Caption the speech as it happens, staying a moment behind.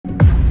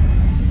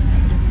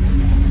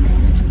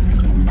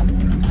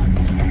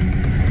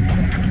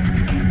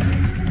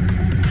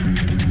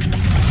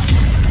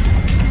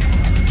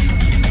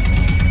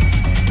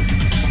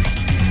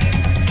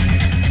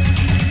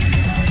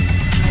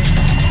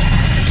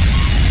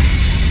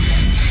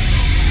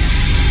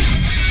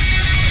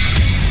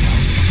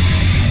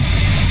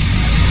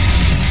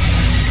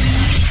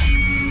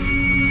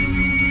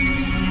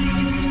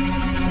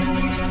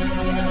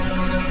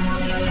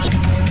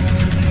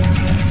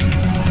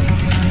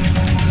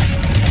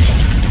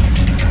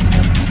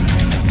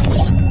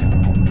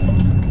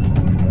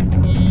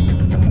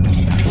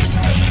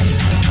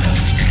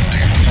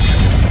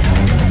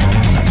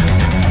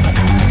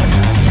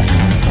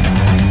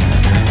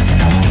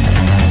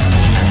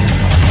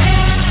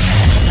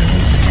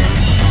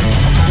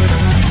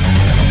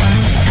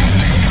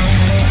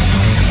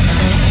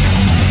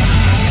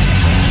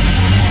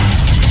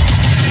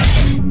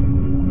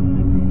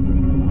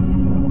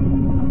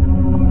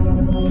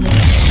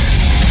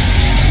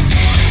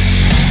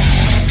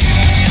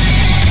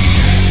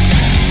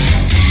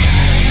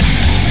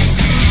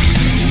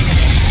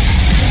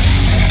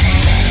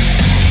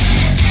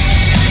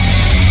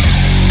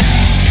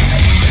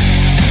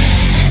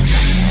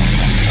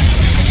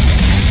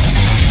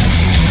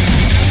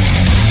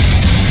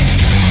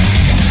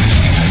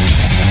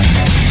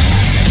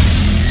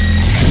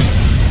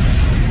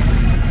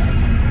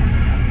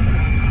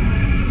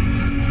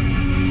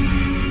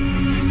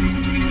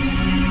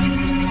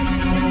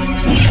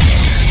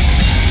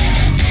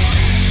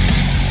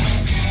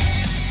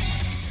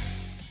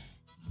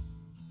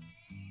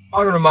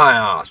Welcome to my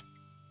house.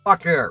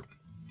 Fuck here.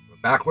 We're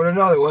back with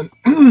another one.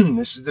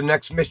 This is the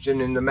next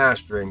mission in the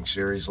Mastering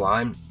series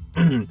line.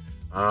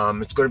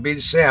 It's going to be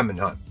the Salmon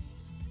Hunt.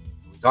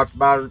 We talked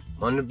about it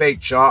on the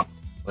bait shop.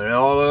 Went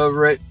all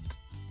over it.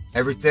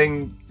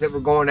 Everything that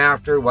we're going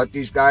after, what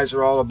these guys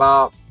are all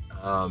about.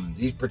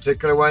 These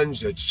particular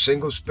ones, it's a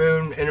single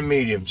spoon and a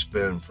medium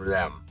spoon for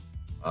them.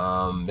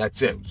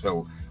 That's it.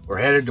 So we're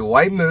headed to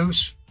White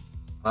Moose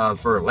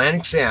for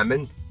Atlantic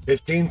Salmon,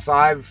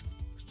 15.5,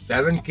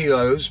 7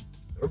 kilos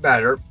or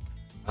better.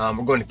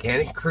 We're going to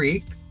Cannon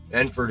Creek.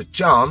 Then for the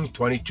Chum,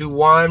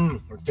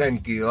 22.1 or 10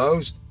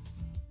 kilos.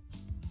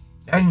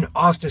 Then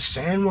off to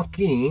San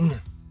Joaquin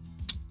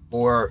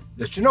for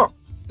the Chinook,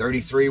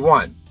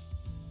 33.1,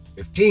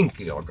 15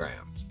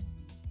 kilograms.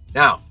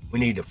 Now, we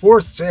need the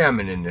fourth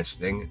salmon in this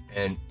thing,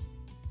 and it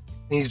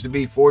needs to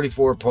be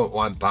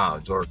 44.1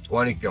 pounds or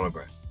 20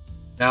 kilograms.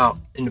 Now,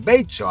 in the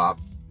bait shop,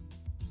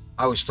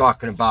 I was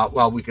talking about,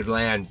 well, we could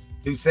land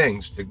two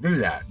things to do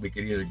that. We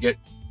could either get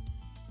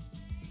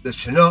the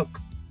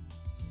Chinook,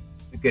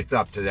 it gets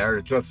up to there,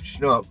 the trophy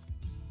Chinook,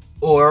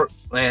 or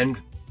land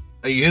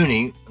a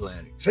uni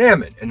Atlantic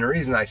salmon. And the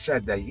reason I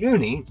said that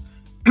uni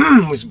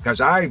was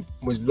because I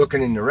was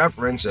looking in the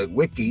reference at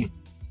Wiki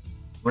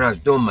when I was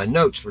doing my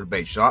notes for the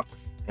bait shop,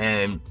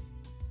 and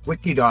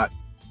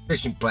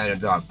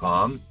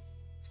wiki.fishingplanet.com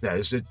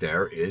says that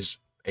there is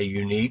a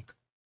unique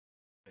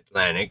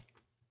Atlantic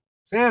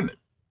salmon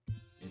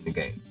in the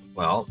game.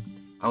 Well,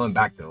 I went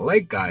back to the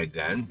lake guide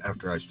then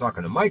after I was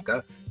talking to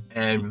Micah,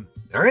 and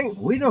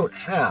we don't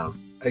have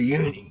a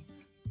uni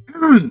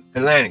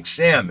Atlantic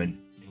salmon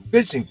in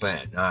Fishing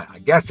Planet. Now, I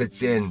guess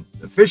it's in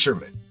the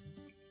Fisherman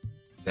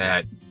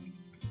that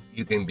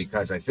you can,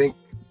 because I think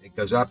it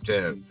goes up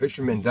to,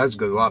 Fisherman does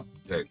go up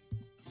to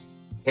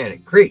Cannon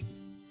Creek.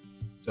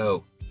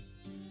 So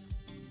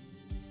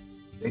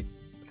they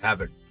have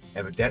it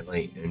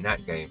evidently in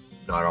that game,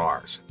 not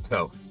ours.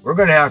 So we're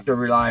going to have to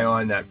rely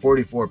on that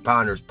 44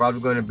 pounder. It's probably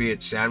going to be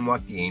at San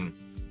Joaquin.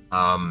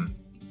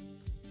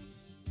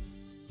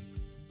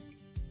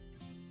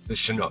 The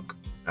Chinook.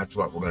 That's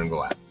what we're going to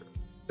go after.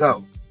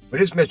 So for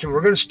this mission,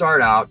 we're going to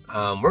start out.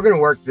 We're going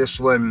to work this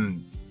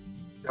one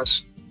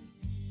just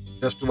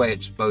the way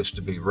it's supposed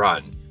to be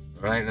run.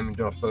 All right, let me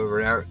jump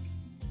over there.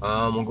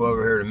 We'll go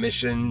over here to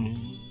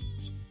mission,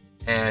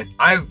 and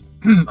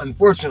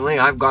unfortunately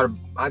I've got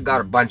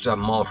a bunch of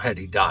them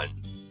already done.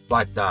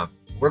 But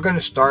we're going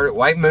to start at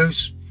White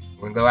Moose.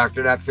 We're going to go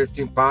after that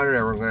 15 pounder,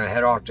 and we're going to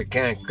head off to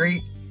Cannon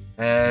Creek,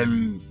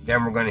 and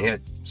then we're going to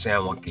hit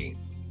San Joaquin.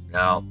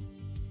 Now,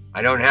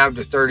 I don't have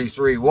the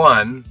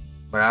 33.1,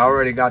 but I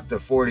already got the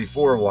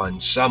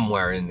 44.1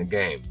 somewhere in the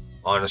game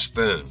on a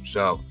spoon.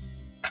 So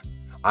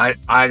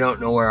I don't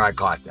know where I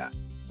caught that.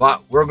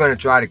 But we're going to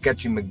try to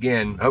catch him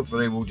again.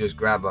 Hopefully we'll just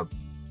grab a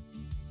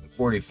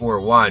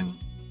 44.1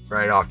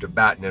 right off the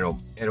bat, and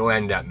it'll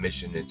end that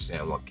mission in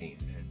San Joaquin,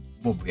 and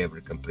we'll be able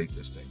to complete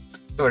this thing.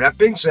 So that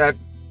being said,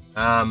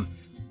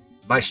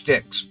 my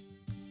sticks.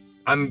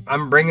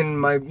 I'm bringing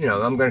my,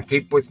 I'm going to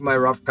keep with my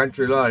rough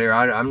country lead here.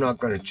 I'm not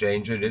going to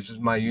change it. This is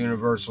my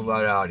universal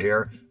lead out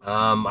here.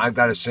 I've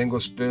got a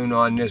single spoon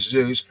on this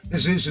Zeus.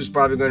 This Zeus is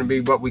probably going to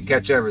be what we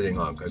catch everything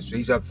on, because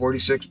he's a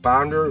 46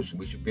 pounder. So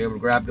we should be able to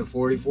grab the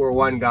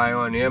 44.1 guy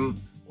on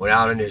him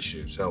without an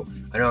issue. So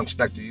I don't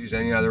expect to use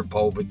any other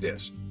pole but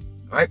this.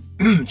 All right.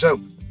 So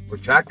we're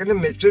tracking the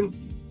mission.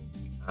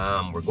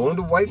 We're going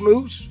to White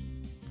Moose,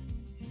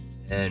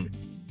 and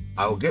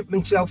I will get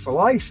myself a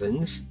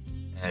license,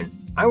 and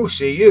I will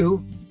see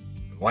you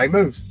in White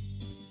Moose.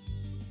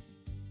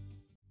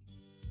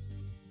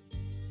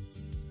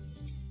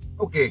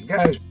 Okay,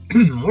 guys,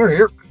 we're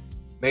here.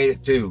 Made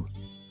it to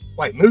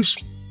White Moose.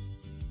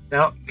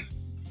 Now,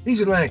 these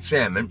Atlantic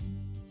salmon,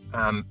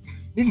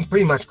 you can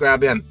pretty much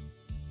grab them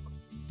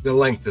the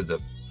length of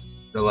the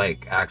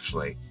lake,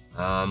 actually.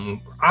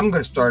 I'm going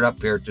to start up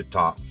here at the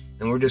top,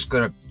 and we're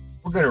going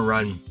to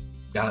run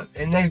down,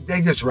 and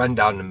they just run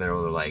down the middle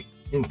of the lake.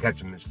 You can catch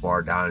them as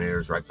far down here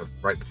as right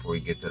before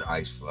you get to the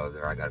ice flow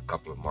there. I got a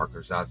couple of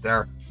markers out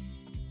there.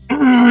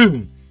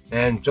 And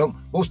so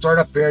we'll start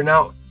up here.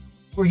 Now,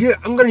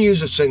 I'm going to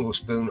use a single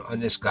spoon on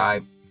this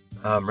guy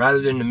rather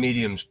than the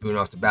medium spoon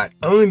off the bat,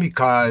 only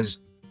because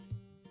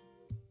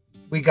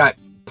we got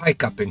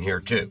pike up in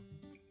here too.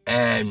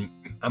 And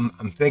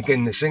I'm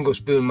thinking the single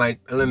spoon might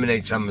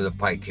eliminate some of the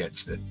pike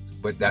hits that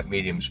with that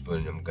medium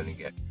spoon I'm going to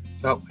get.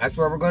 So that's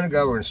where we're going to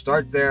go. We're going to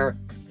start there,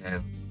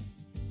 and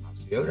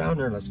go down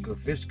there. Let's go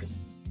fishing.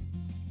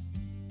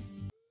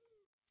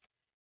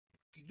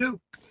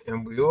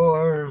 And we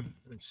are.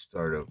 Let's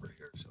start over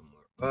here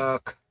somewhere.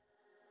 Buck.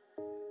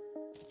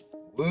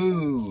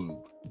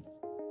 Woo.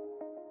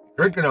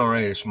 Drinking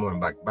already this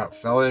morning. About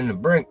fell in the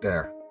brink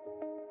there.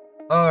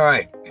 All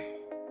right.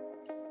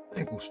 I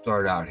think we'll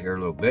start out here a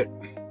little bit.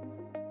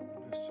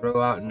 Just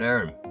throw out in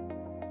there, and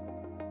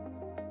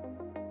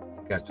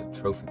got the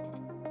trophy.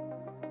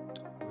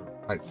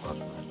 Pike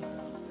muscle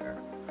out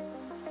there.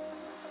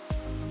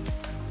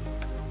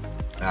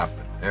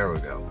 Happen. There we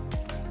go.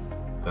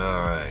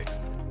 All right.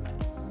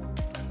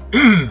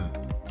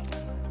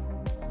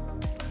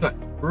 Good.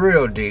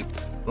 deep.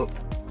 Oh,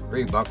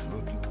 $3, a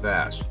little too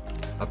fast.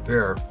 Up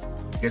here,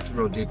 gets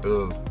real deep, a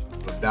little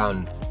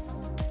down.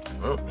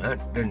 Oh,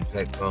 that didn't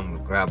take long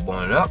to grab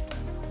one up.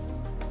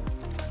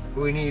 What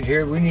do we need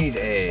here? We need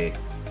a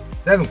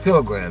 7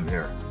 kilogram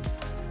here.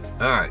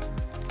 All right.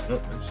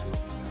 Oh, let's see.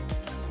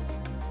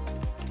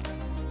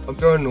 I'm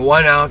throwing the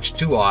 1 ounce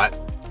 2-aught.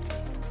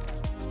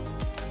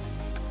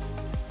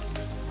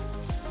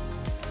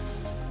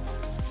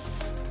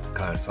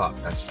 Kind of thought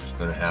that's what's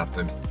going to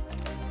happen.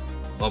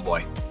 Oh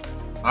boy.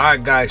 All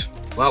right, guys.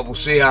 Well, we'll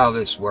see how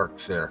this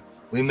works there.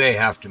 We may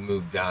have to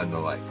move down the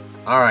lake.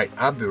 All right,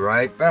 I'll be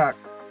right back.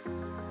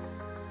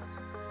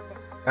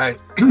 All right,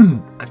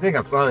 I think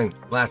I finally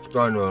latched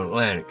onto an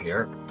Atlantic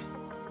here.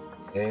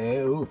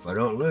 And if I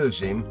don't lose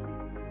him,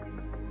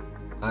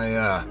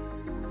 I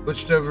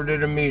switched over to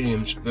the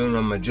medium spoon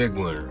on my jig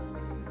winner.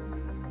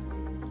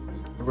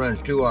 I run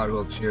 2-aught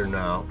hooks here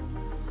now.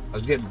 I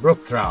was getting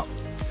brook trout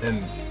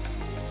and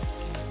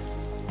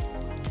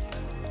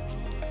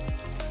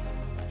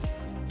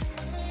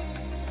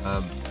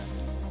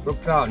brook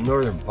trout and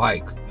northern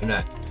pike in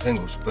that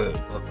single spoon.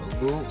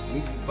 Ooh,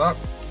 easy buck.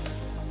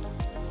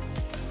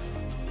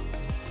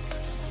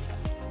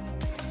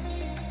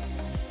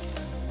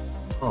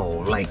 Oh,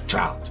 lake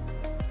trout.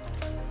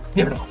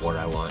 You're not what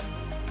I want.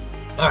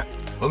 Alright,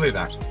 we'll be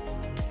back.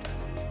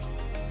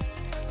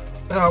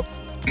 Well,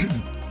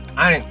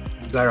 I think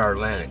we got our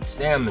Atlantic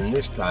salmon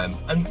this time.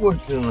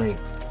 Unfortunately,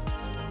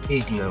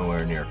 he's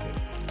nowhere near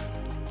 50.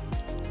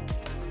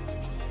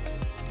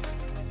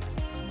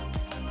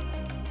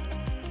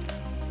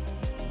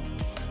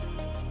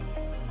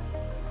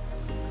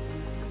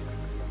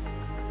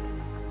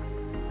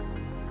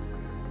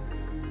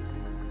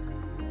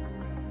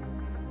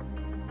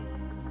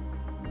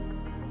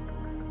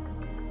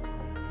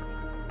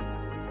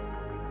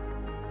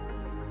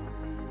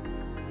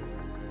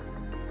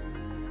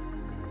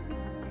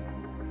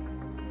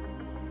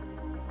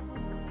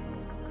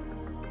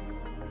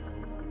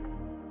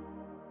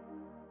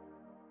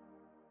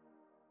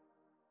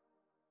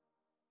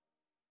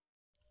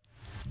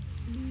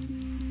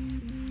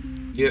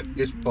 Yep,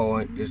 this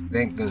point just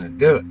ain't gonna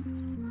do it.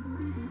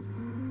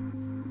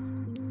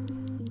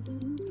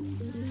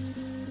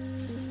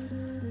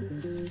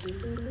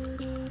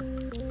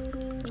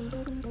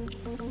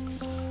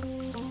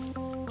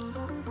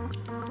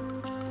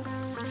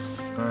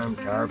 I'm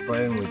tired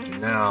playing with you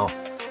now.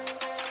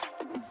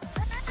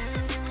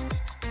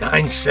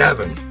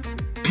 9-7.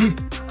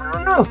 I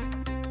don't know.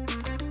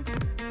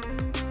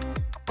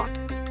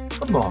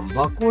 Come on,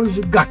 Buck, where's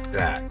you got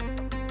that?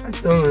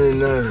 That's only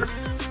another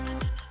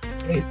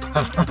 8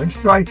 pounds,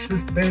 twice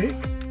as big.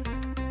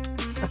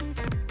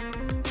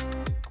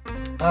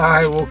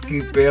 Alright, we'll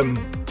keep him.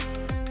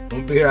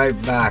 We'll be right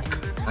back.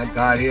 I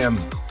got him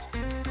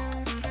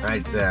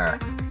right there.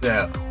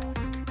 So,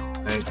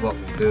 I think what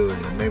we'll do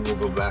is maybe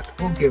we'll go back.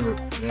 We'll give it,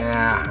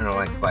 yeah, I don't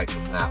like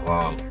fighting him that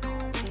long.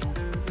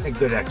 A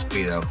good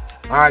XP though.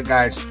 Alright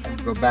guys,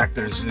 we'll go back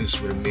to the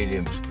Zeus with a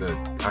medium spoon.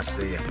 I'll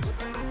see ya.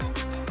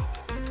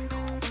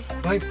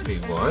 Might be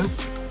one.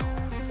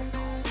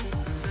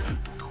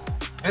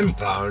 10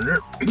 pounder.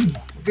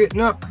 Getting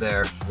up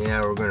there.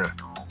 Yeah, we're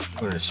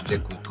gonna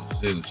stick with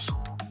the Zeus.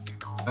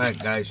 Alright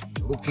guys,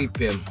 we'll keep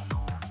him.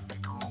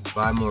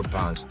 5 more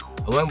pounds.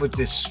 I went with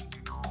this.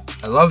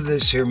 I love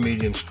this here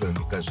medium spoon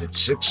because it's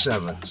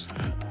 6/7.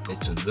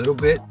 It's a little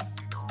bit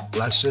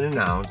less than an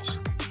ounce.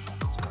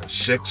 It's got a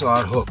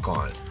 6-aught hook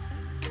on it.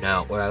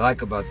 Now, what I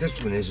like about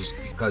this one is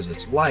because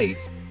it's light,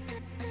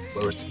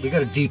 but we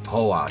got a deep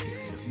hole out here.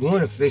 If you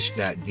want to fish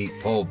that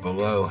deep hole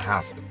below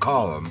half the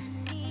column,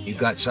 you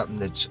got something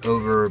that's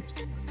over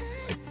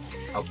like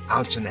an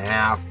ounce and a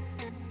half.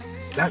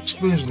 That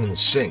spoon's going to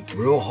sink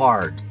real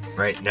hard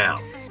right now,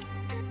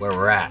 where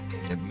we're at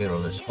in the middle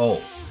of this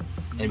hole.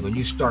 And when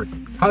you start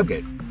to tug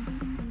it,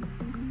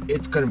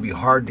 it's going to be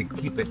hard to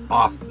keep it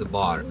off the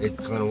bottom.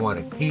 It's going to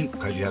want to keep,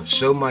 because you have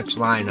so much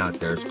line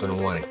out there, it's going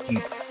to want to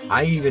keep.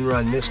 I even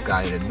run this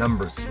guy to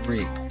number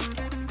 3,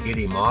 get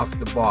him off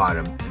the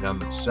bottom, and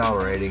I'm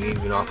accelerating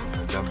even off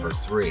of the number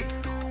 3.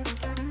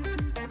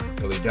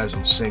 So he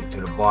doesn't sink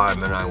to the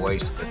bottom and I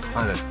waste a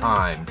ton of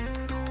time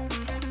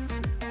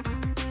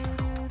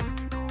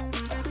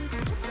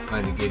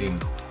trying to get him.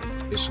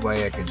 This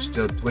way I can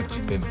still twitch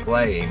him and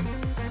play him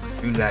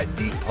through that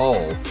deep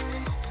hole,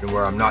 and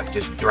where I'm not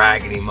just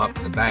dragging him up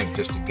the bank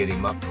just to get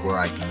him up to where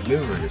I can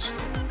maneuver this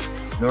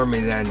thing.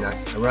 Normally then I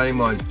run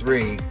him on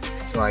 3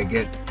 so I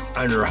get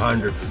under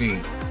 100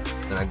 feet,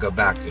 and I go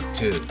back to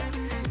 2.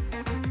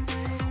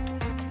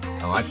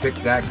 Now I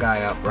picked that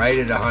guy up right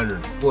at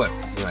 100 foot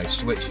when I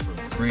switched from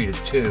 3 to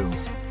 2.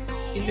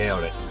 He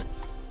nailed it.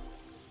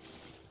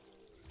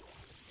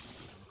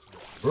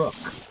 Brook.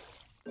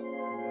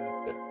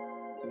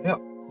 Yep,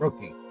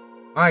 brookie.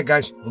 Alright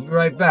guys, we'll be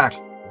right back.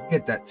 We'll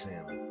get that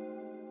salmon.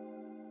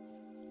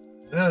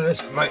 Well,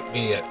 this might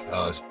be it,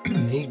 fellas.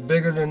 He's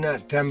bigger than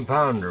that 10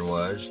 pounder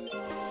was.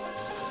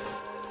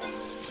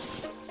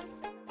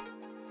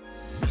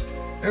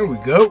 There we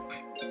go.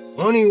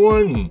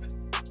 21.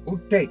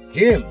 We'll take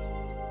him.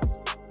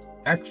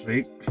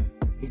 Actually,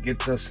 He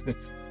gets us. He's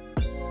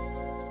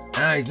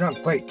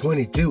not quite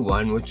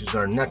 22-1, which is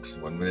our next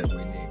one that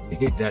we need. We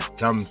need that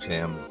Chum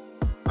Salmon.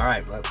 All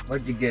right,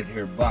 what'd you get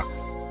here, Buck?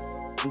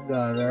 We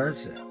got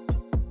ours.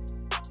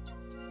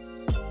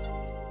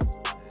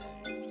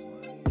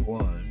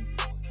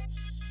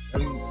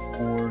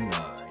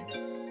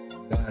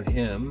 749. Got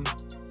him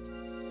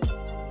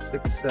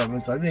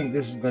 6/7. I think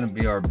this is going to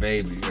be our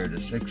baby here, the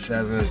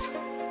 6/7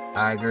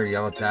 tiger,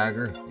 yellow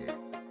tiger. Yeah.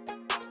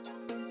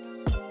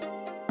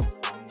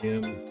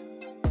 Him.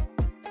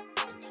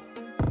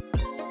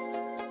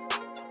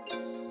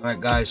 All right,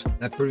 guys,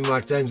 that pretty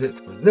much ends it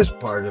for this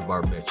part of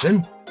our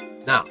mission.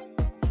 Now,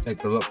 let's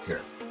take a look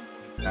here.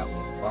 That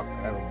one, Buck,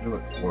 that'll do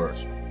it for us.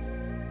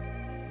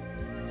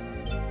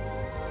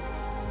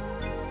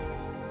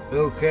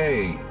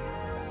 Okay.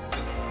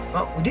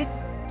 Well, we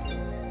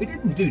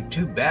didn't do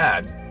too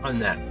bad on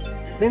that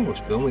single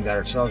spoon. We got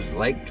ourselves a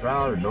lake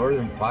trout, a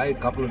northern pike, a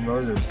couple of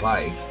northern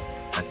pike.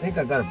 I think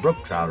I got a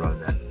brook trout on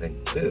that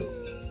thing too.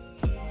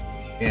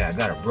 Yeah, I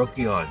got a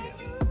brookie on him.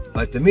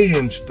 But the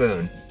medium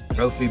spoon,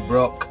 trophy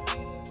brook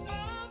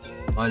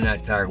on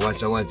that tiger.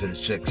 Once I went to the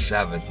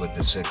 6/7 with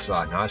the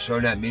 6/0. Now I was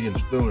throwing that medium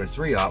spoon with a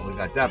 3/0. We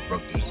got that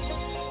brookie.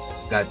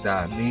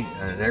 Got me,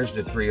 and there's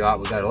the 3/0.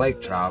 We got a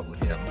lake trout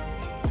with him.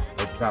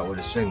 Lake trout with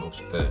a single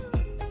spoon.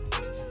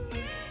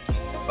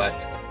 But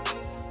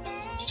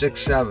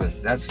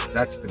 6/7,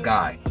 that's the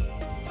guy.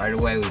 Right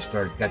away we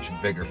started catching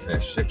bigger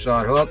fish.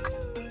 6/0 hook,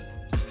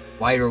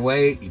 lighter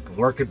weight. You can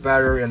work it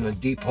better in the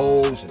deep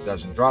holes. It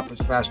doesn't drop as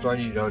fast on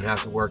you. You don't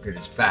have to work it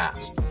as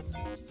fast.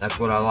 That's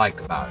what I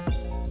like about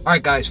it. All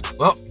right, guys.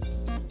 Well,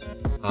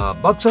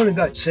 Buck's only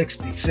got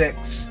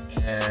 66,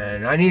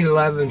 and I need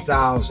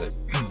 11,000.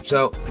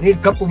 So I need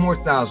a couple more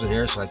thousand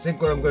here. So I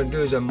think what I'm going to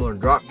do is I'm going to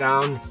drop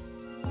down.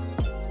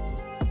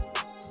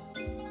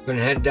 I'm going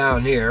to head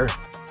down here.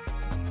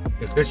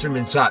 The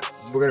fisherman's hut.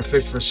 We're going to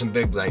fish for some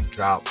big lake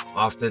trout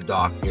off the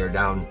dock here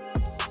down.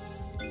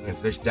 I'm going to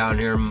fish down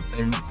here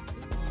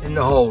in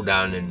the hole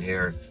down in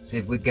here. See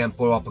if we can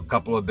pull up a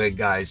couple of big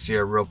guys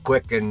here real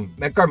quick and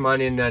make our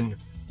money, and then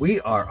we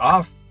are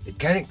off to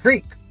Kennett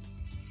Creek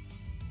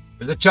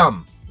for the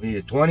chum. We need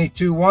a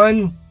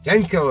 22-1,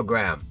 10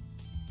 kilogram.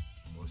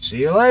 We'll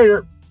see you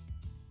later.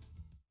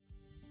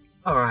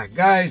 All right,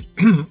 guys,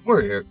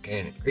 we're here at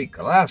Kennett Creek,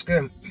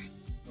 Alaska.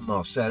 I'm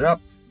all set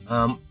up.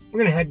 We're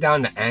going to head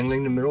down to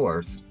Angling the Middle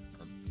Earth.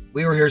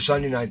 We were here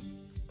Sunday night.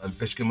 I'm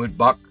fishing with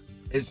Buck.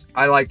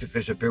 I like to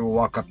fish up here. We'll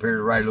walk up here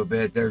to right a little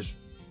bit. There's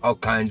all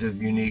kinds of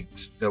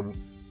uniques. So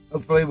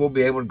hopefully we'll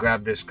be able to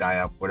grab this guy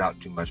up without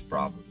too much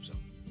problem. So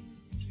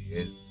see you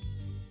in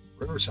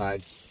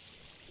Riverside.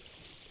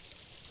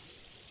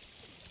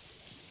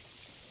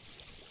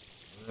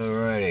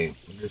 Alrighty,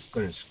 we're just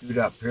going to scoot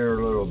up here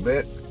a little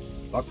bit.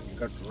 Buck, you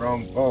got the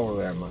wrong pole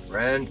there, my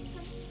friend.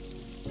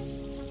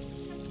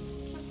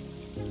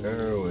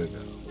 There we go.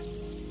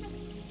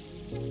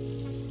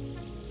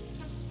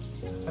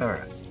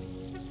 Alright.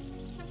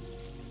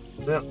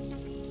 Well,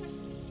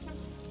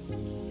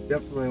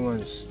 definitely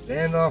want to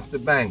stand off the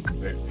bank a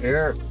bit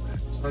here.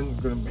 That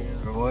sun's going to be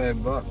in the way,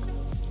 Buck.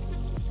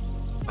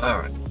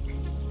 Alright.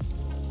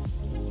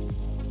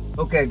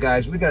 Okay,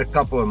 guys, we got a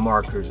couple of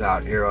markers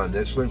out here on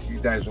this one. If you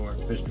guys want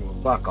to fish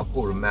with Buck, I'll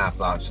pull the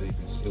map out so you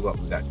can see what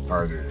we got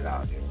targeted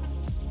out here.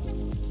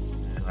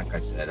 And like I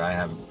said, I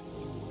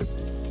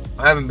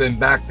haven't been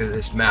back to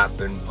this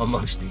map in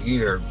almost a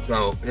year,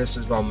 so this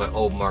is all my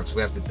old marks.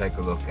 We have to take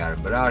a look at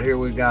it. But out here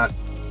we got,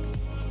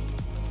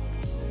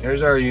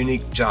 there's our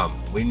unique chum.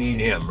 We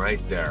need him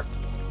right there.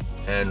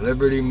 And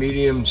Liberty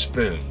Medium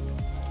Spoon.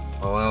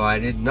 Although I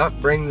did not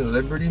bring the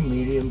Liberty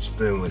Medium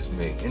Spoon with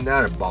me. Isn't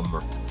that a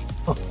bummer?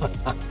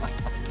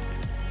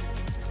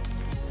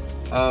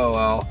 Oh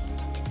well.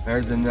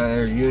 There's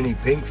another uni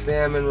pink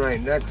salmon right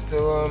next to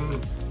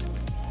him.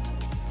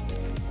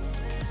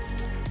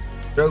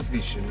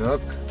 Trophy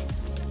Chinook,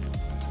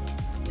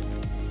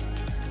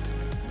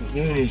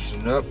 uni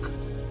Chinook,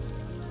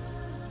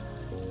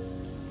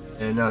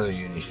 and another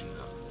uni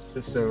Chinook.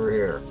 Just over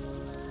here.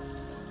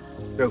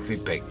 Trophy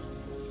pink.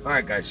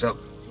 Alright guys, so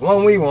the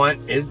one we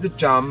want is the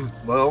chum.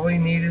 Well, all we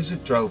need is a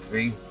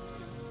trophy.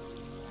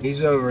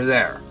 He's over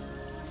there.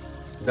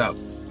 So,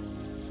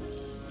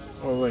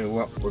 only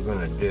what we're going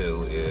to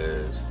do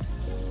is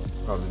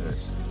probably going to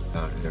scoot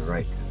down here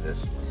right to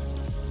this one.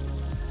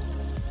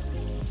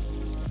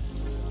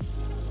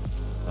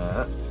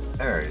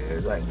 There it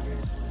is. I can get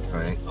it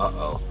running.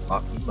 Uh-oh.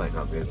 Oh, you might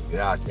not be able to get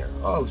out there.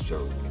 Oh,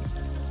 sure we can.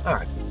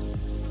 Alright.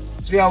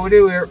 See how we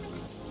do here,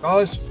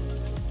 fellas.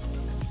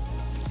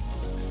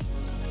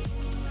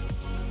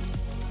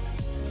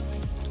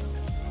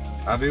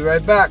 I'll be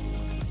right back.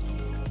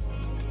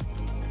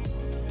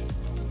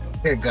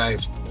 Okay,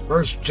 guys.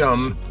 First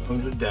chum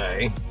of the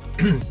day.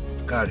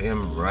 Got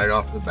him right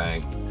off the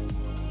bank.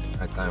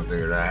 I kind of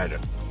figured I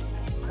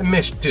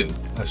missed two.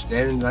 I was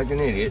standing like an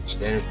idiot,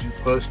 standing too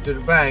close to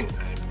the bank.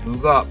 I had to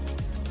move up.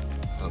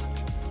 Okay,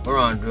 we're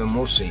on to him.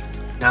 We'll see.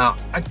 Now,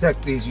 I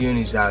checked these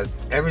unis out.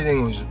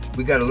 Everything was,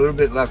 we got a little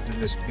bit left of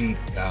this peak.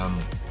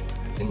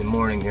 in the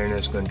morning here, and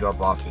it's going to drop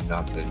off to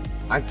nothing.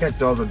 I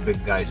catch all the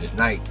big guys at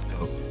night,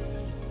 so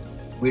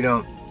we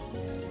don't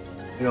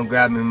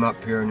grab him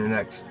up here in the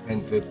next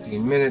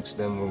 10-15 minutes,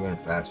 then we're going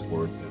to fast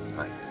forward to the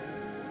night.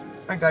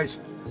 All right, guys.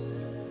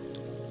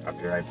 I'll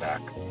be right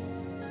back.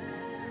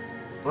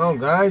 Well,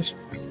 guys,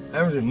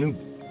 that was a new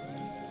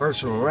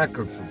personal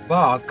record for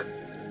buck.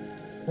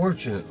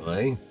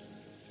 Fortunately,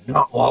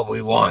 not what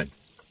we want.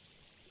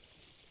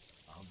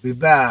 I'll be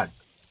back.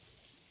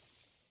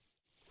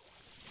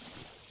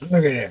 Look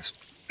at this.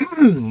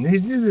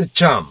 This is a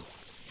chum.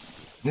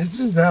 This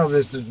is how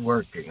this is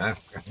working.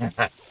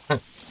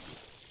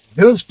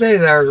 He'll stay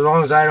there as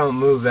long as I don't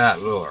move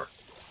that lure.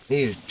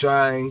 He is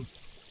trying.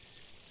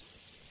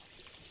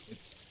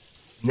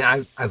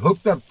 Now, I've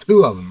hooked up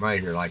 2 of them right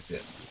here like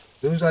this.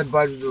 As soon as I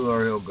budge the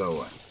lure, he'll go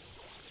away.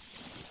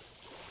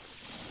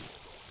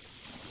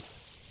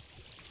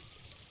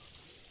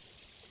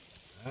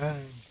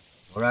 Alright.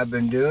 What I've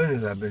been doing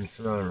is I've been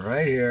throwing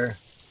right here.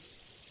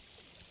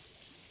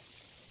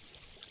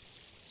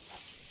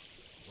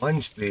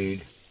 1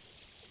 speed.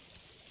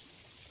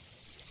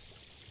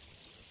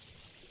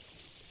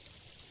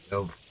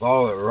 They'll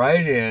follow it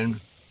right in.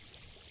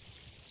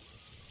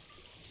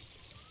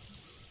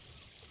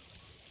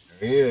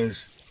 There he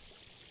is.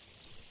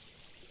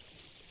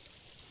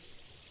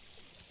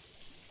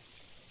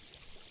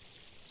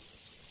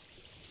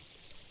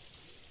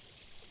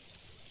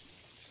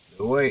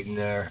 Still waiting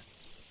there.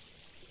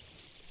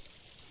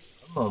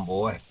 Come on,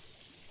 boy.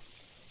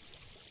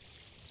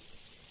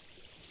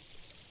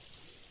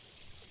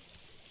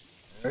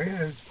 There he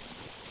is.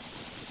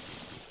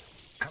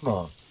 Come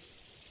on.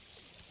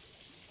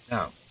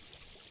 Now,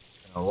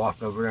 I'll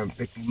walk over there and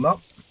pick him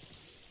up.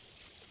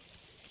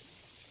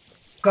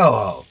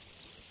 Go.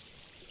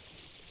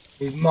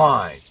 He's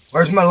mine.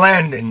 Where's my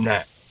landing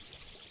net?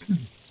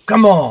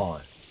 Come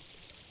on.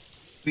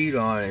 Beat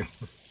on him.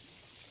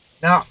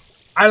 Now,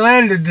 I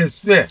landed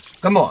this fish.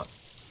 Come on.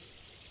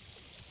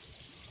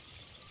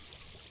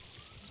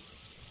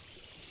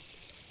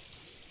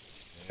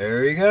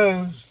 There he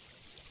goes.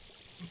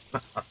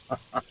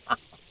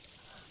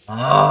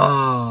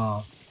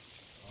 Oh.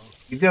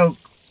 Okie doke.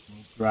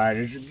 Try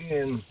this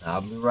again.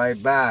 I'll be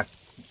right back.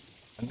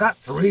 I got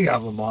 3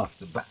 of them off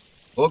the back.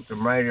 Hooked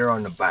them right here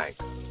on the bank.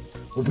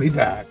 We'll be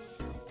back.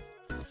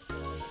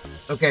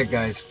 Okay,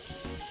 guys.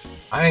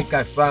 I think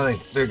I finally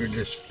figured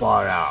this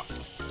spot out.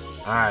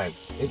 Alright.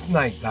 It's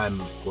nighttime,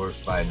 of course,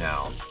 by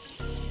now.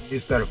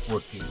 He's got a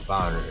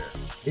 14-pounder here.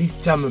 These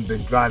chum have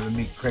been driving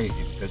me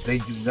crazy because they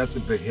do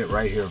nothing but hit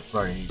right here in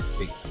front of these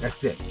feet.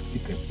 That's it.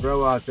 You can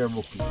throw out there.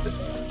 We'll keep this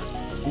going.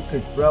 You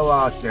can throw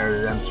out there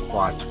to them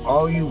spots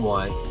all you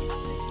want.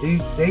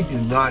 They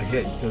do not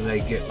hit until they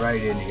get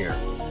right in here.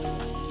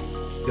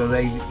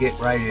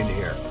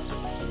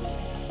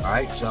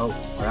 Alright, so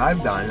what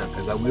I've done,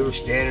 because we were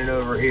standing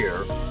over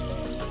here,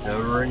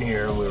 over in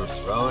here, and we were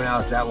throwing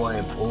out that way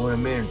and pulling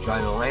them in and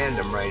trying to land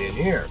them right in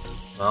here.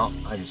 Well,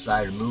 I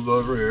decided to move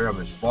over here.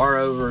 I'm as far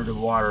over the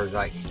water as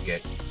I can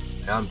get,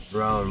 and I'm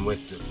throwing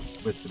with the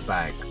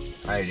bank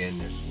right in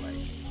this way.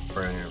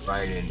 Bringing it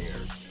right in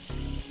here.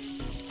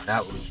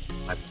 That was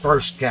my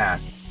first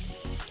cast.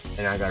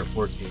 And I got a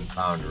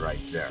 14-pounder right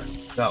there.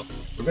 So,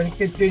 we're going to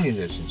continue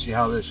this and see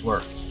how this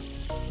works.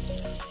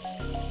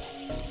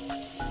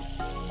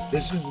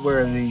 This is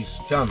where these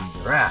chums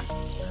are at.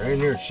 They're in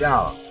here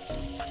shallow.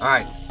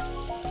 Alright,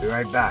 be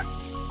right back.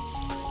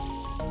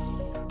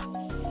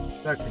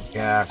 Second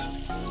cast.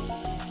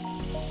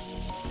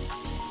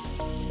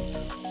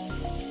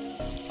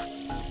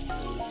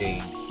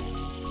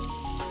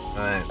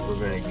 Alright, we're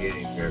going to get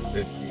him here.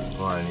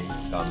 51, he's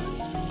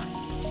coming.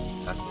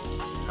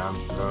 I'm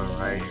throwing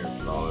right here,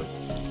 fellas.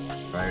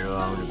 Right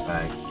along the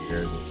bank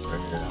here. Just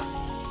bring it up.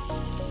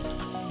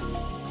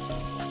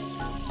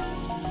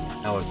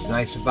 Now, what's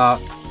nice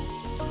about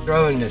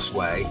throwing this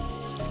way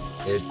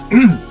is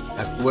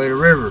that's the way the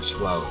river's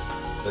flowing.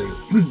 So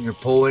you're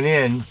pulling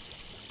in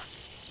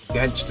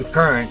against the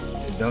current.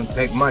 It don't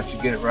take much to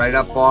get it right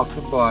up off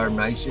the bar,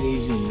 nice and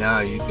easy. And now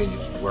you can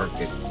just work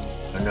it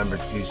a number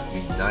 2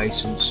 speed,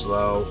 nice and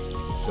slow.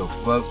 So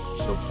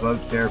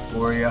float there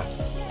for you.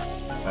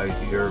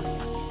 You're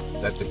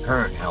got the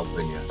current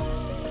helping you.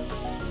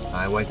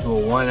 I went to a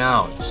 1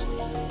 ounce.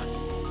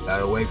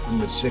 Got away from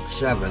the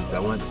 6/7. I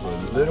went to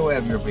a little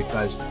heavier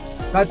because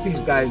I got these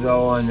guys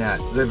all on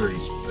that Liberty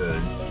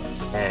spoon,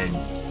 and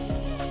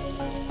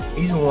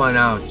he's a 1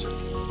 ounce.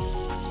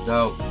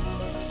 So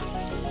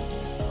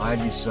I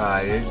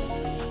decided,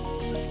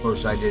 of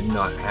course, I did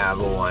not have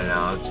a 1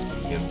 ounce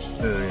medium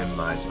spoon in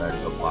my, so I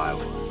had to go buy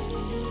one.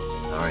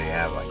 I already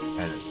have like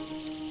 10 of them.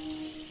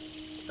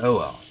 Oh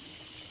well.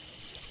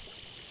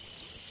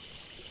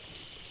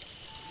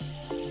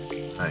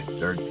 Alright,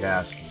 3rd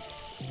cast.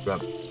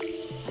 Rub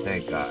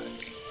snake eyes.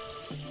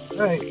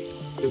 Alright,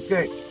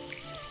 okay.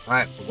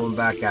 Alright, we're going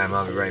back at him.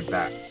 I'll be right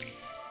back.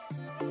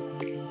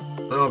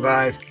 Well,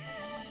 guys,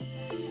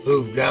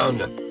 move down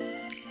the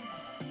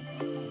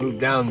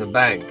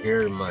bank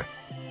here to my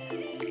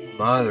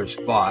other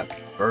spot.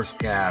 First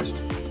cast.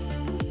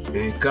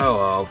 Here you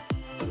go.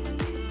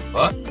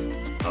 What?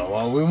 Not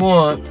what we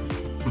want.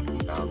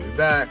 I'll be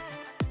back.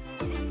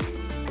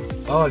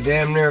 Oh,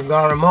 damn near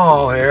got them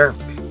all here.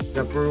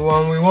 Except for the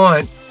one we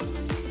want.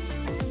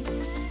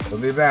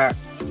 We'll be back.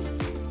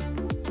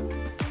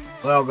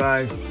 Well,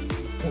 guys.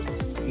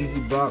 Easy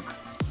buck.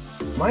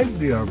 Might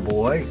be our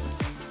boy.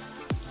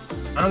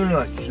 I'm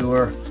not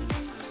sure.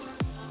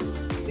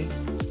 It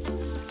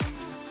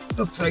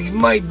looks like he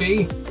might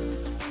be.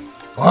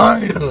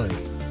 Finally.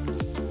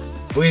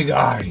 We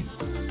got him.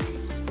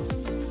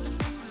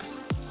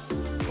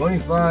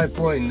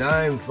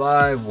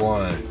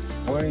 25.951.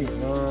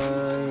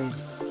 25.951.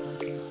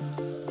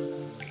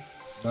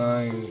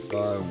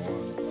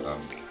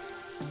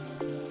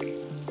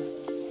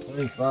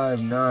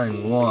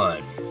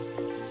 25.91.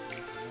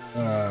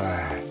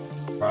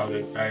 It's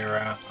probably right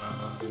around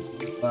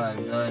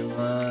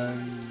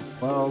 25.91.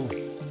 12.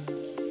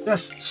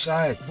 Just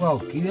shy of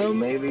 12 kilo,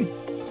 maybe.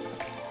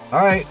 All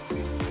right.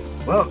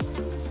 Well,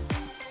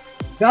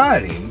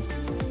 got him.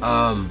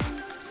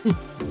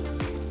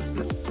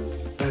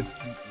 That's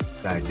this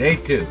guy. Day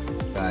 2,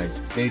 guys.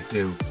 Day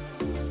 2.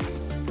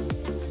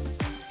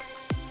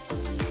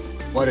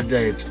 What a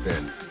day it's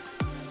been.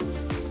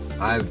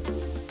 I've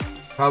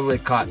probably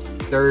caught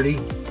 30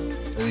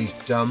 of these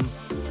chum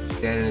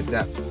standing at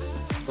that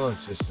phone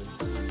system.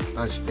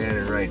 I was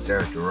standing right there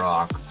at the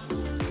rock.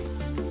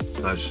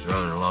 I was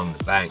running along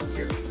the bank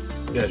here.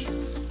 Just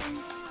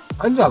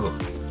tons of them,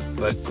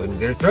 but couldn't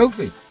get a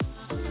trophy.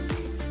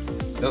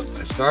 So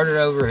I started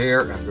over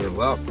here. I thought,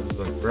 well, I'm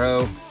going to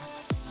throw.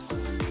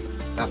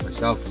 Got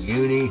myself a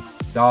uni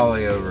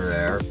dolly over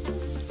there,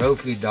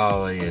 trophy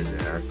dolly in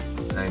there,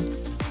 and I'm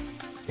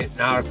getting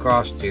out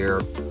across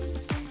here.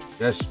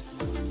 Just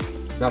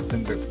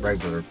nothing but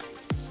regular.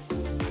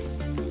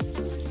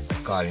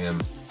 I caught him.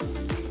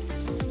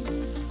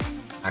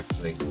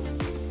 Actually,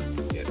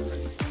 yeah,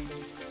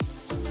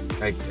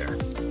 right there.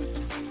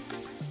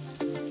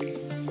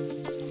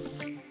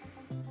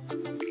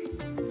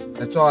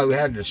 That's all we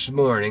had this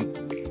morning.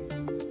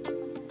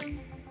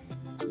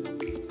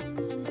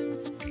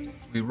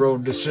 We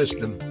rolled the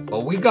system.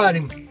 Well, we got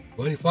him.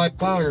 25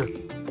 pounder.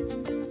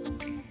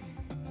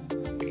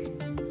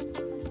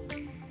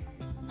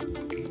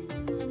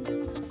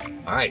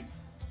 All right.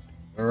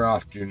 We're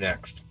off to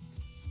next.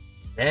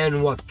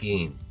 San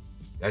Joaquin.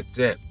 That's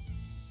it.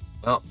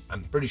 Well,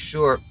 I'm pretty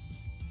sure.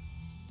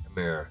 Come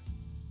here.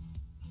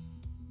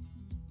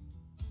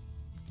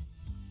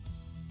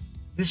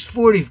 This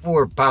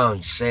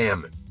 44-pound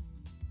salmon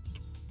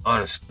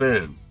on a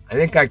spoon. I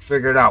think I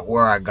figured out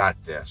where I got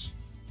this.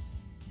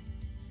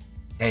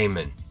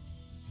 Taiman.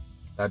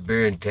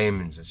 Siberian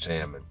Taimans of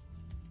salmon.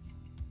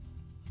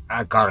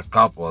 I caught a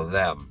couple of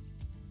them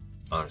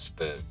on a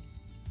spoon.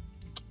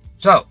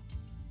 So,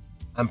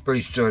 I'm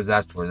pretty sure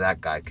that's where that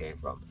guy came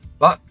from.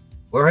 But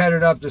we're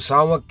headed up to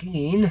San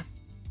Joaquin.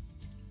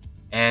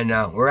 And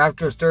we're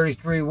after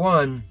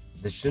 33-1,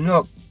 the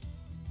Chinook.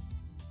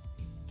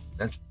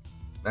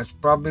 That's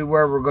probably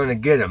where we're going to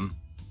get him.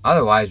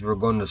 Otherwise, we're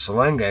going to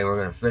Salenge and we're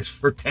going to fish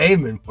for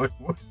Taiman.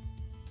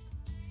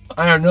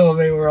 I don't know of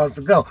anywhere else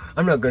to go.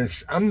 I'm not going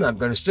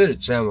to sit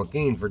at San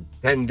Joaquin for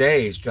 10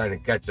 days trying to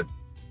catch a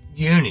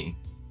uni.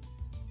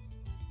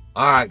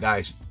 All right,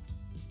 guys.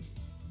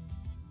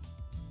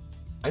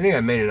 I think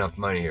I made enough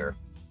money here.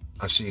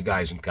 I'll see you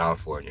guys in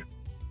California.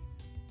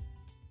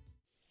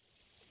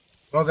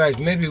 Well, guys,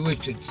 maybe we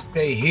should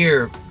stay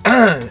here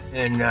and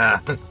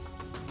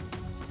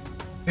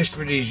fish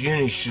for these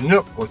uni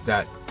Chinook with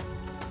that.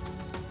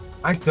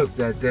 I took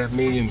that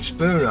medium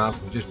spoon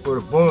off and just put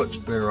a bullet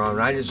spear on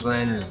it. I just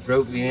landed a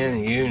trophy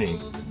and a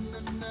uni.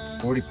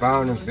 40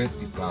 pound and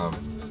 50 pound.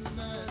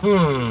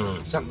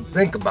 Something to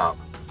think about.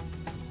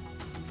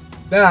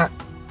 Back.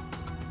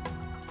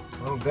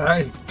 Well,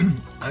 guys,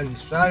 I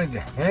decided to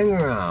hang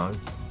around.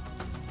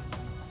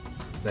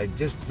 I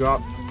just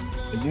dropped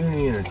a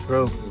uni and a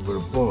trophy with a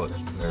bullet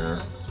spear.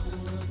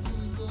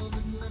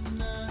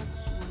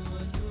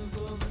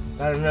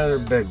 Got another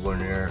big one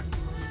here.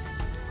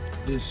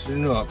 This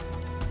Chinook.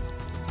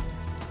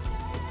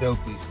 Let's hope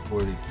he's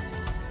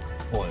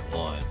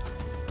 44.1.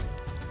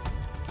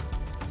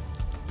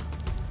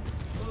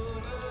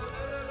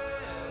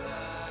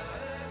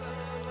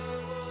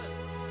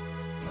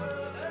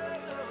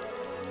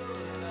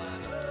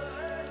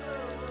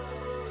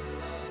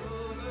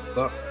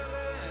 But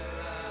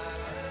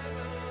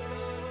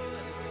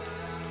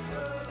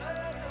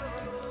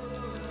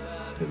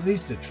at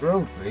least a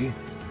trophy.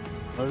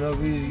 I don't know if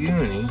he's a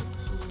uni.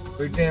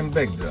 Pretty damn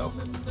big though.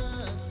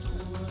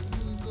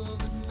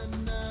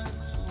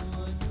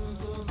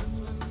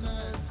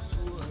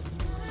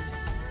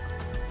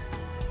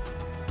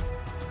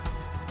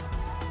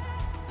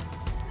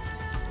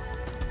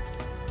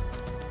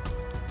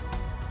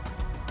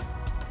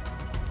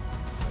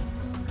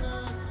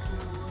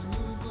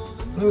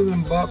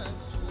 Moving, buck.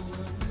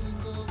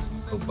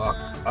 Oh, buck.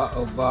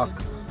 Uh-oh, buck.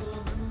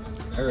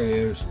 There he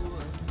is.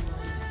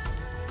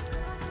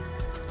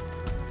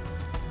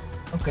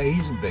 Okay,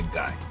 he's a big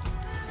guy.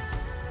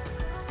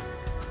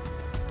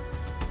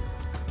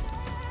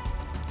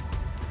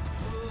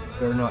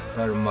 Better not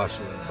try to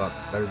muscle him, Buck.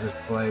 Better just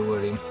play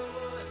with him.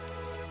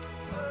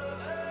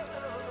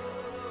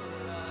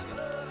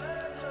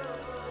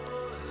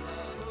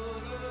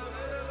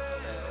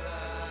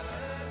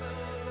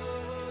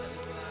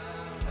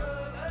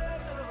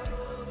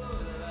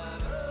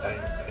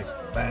 It's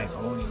the bank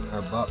holding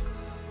our Buck.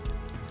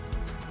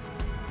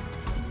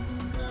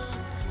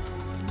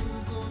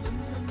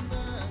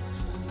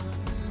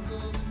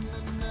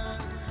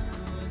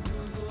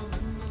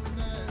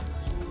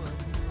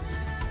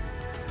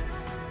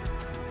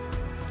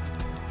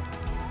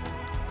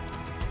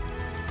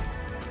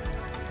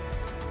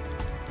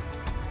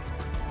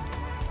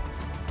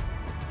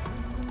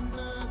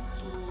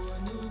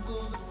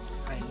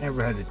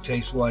 Never had to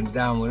chase one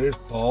down with this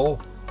pole.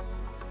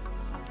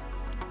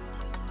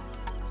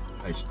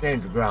 Hey,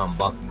 stand your ground,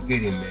 Buck, and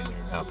get him in there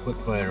now. Quit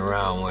playing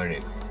around with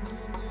him.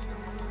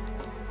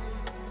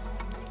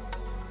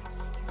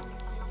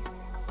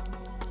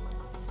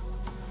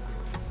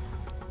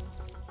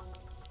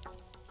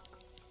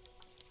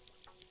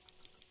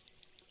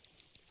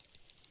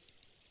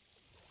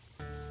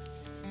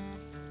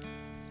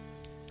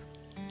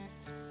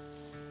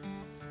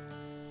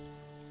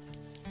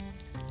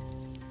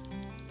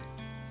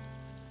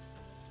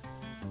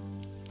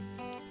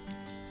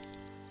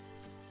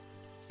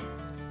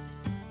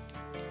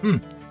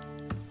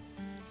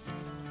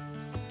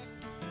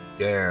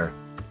 There.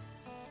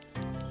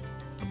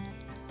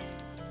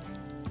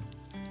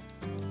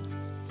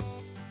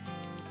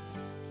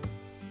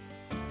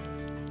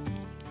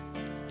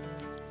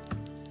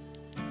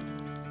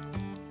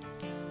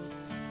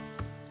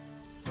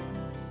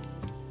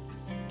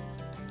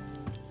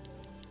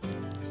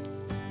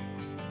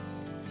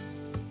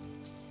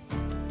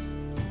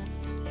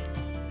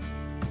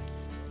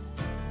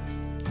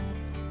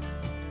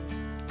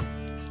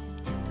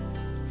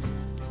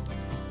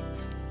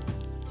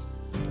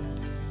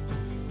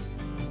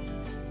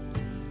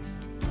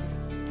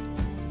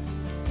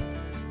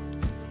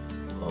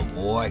 Oh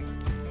boy.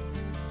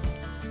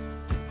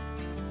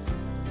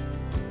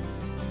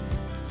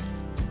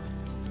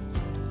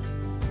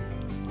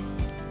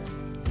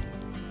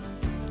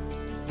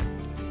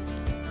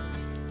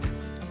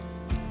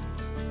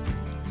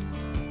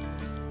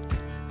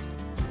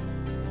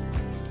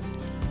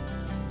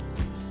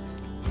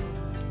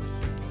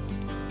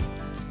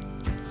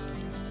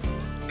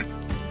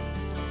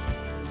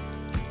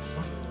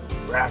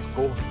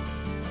 Rascal.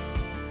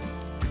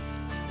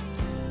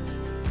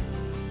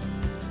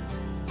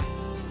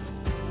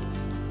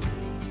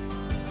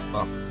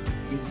 Buck.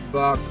 Easy,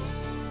 Buck.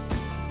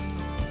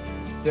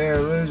 There,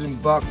 losing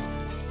Buck.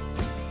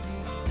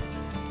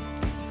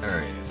 There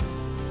he is.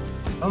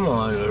 Come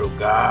on, little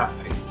guy.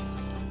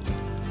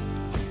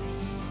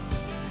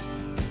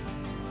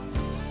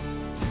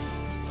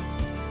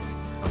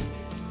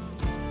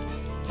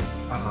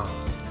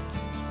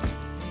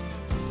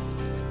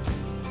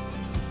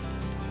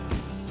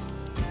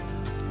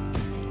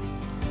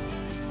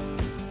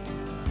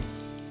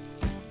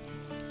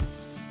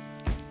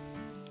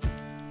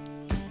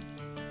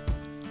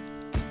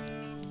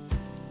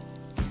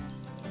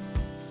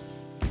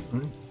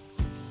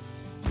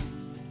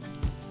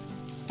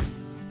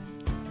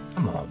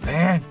 Come on,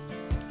 man.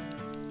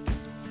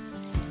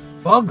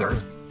 Bugger.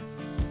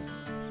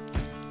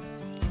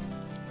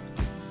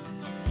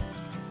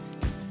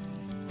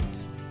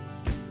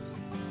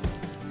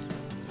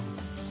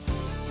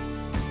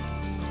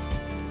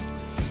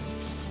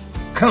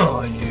 Come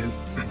on, you.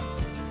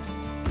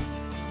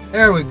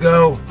 There we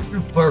go.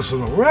 Your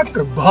personal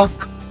record,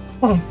 Buck.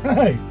 All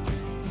right.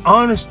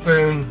 On a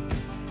spoon.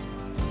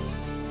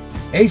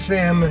 A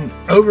salmon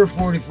over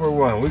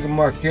 44.1. We can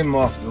mark him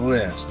off the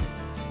list.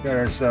 Got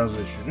ourselves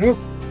a Chinook.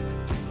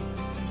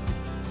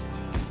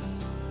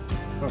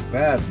 Not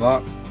bad,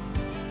 Buck.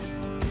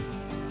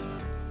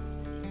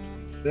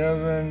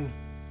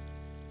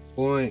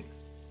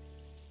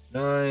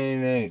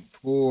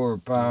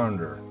 7.984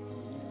 pounder.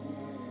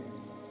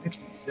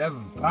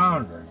 67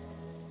 pounder.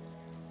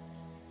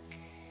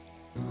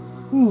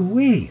 Ooh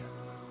wee.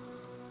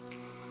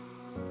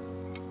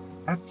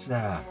 That's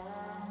damn,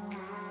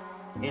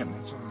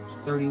 that's almost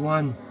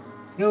 31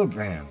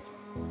 kilograms.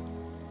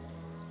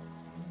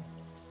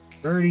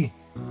 30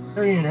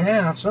 and a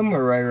half,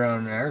 somewhere right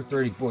around there,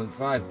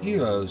 30.5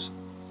 kilos.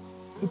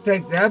 We'll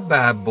take that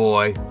bad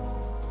boy.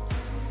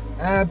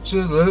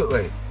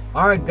 Absolutely.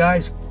 All right,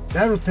 guys,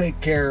 that'll take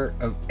care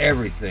of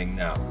everything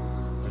now.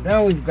 But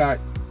now we've got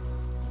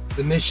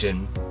the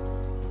mission.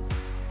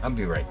 I'll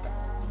be right back.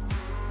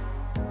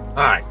 All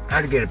right,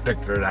 how to get a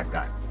picture of that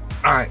guy.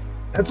 All right,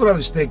 that's what I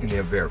was thinking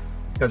of here,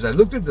 because I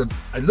looked at the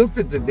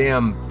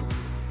damn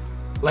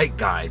lake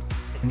guide,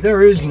 and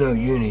there is no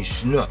uni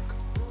Chinook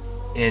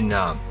in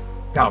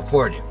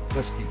California.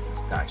 Let's keep this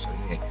guy so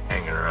he ain't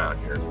hanging around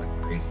here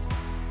like crazy.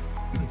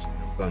 He's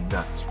go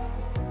nuts.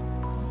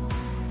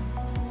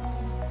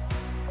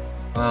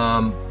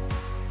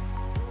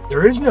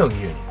 There is no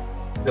uni,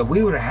 so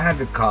we would have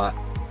had to caught.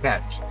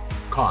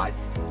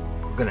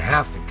 We're gonna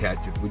have to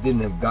catch if we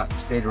didn't have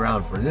stayed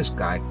around for this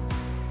guy.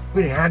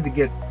 We'd have had to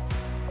get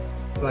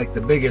like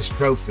the biggest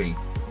trophy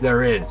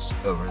there is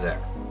over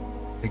there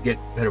to get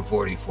to the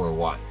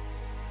 44-1.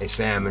 A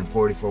salmon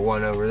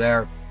 44-1 over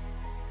there,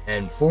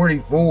 and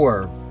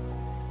 44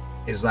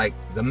 is like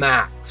the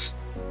max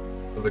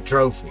of a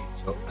trophy.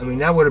 So I mean,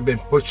 that would have been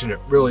pushing it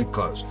really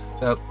close.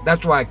 So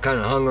that's why I kind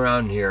of hung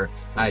around here.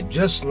 I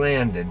just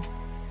landed.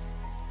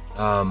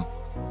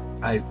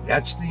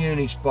 That's the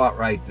uni spot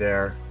right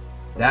there.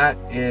 That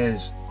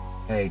is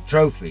a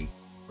trophy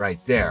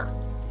right there.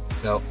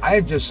 So I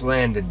had just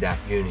landed that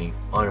uni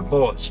on a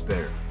bullet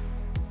spinner.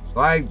 So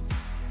I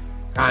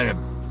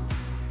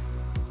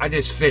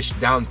just fished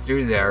down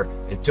through there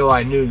until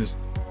I knew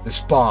the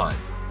spawn.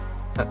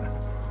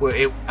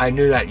 Well, I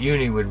knew that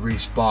uni would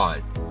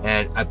respawn,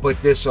 and I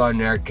put this on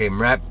there. Came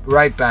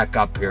right back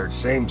up here,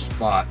 same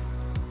spot.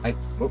 I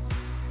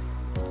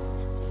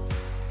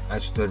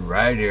stood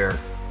right here,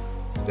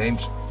 same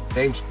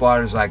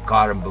spot as I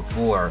caught him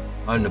before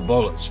on the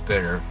bullet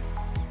spinner,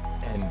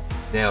 and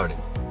nailed it.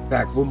 In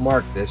fact, we'll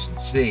mark this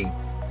and see.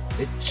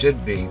 It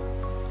should be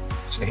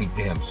the same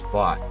damn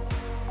spot.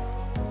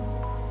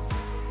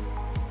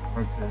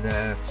 Mark the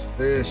next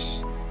fish.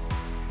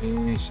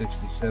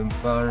 67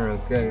 pounder.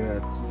 Okay,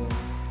 that's it.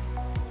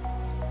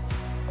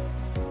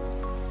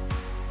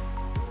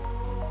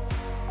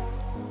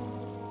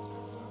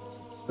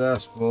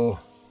 Successful.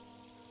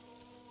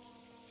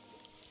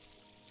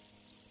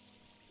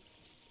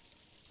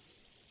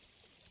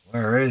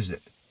 Where is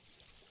it?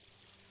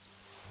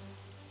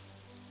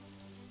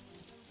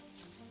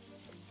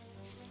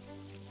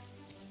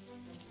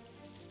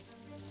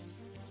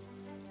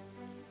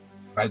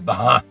 Right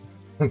behind.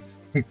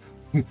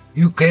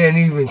 You can't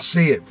even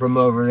see it from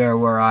over there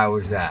where I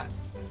was at.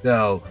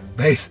 So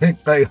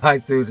basically, I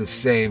threw the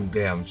same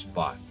damn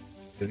spot.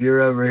 If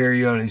you're over here,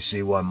 you only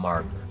see one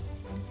marker.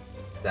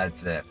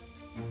 That's it.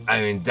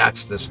 I mean,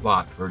 that's the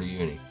spot for the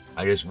uni.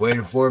 I just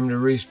waited for him to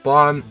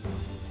respawn.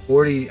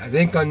 40, I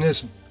think on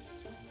this,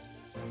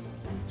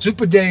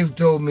 Super Dave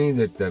told me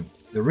that the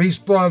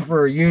respawn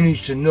for a uni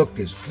Chinook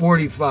is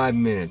 45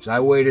 minutes. I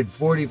waited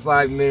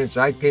 45 minutes.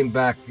 I came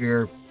back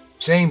here,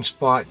 same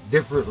spot,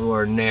 different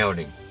lure, nailed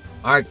him.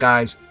 All right,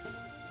 guys.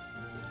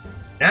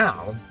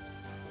 Now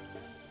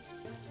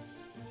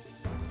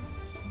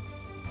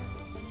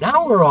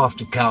we're off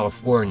to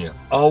California.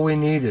 All we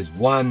need is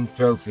one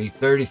trophy,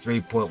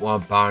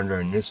 33.1 pounder,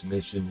 and this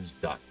mission is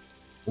done.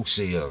 We'll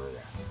see you over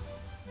there.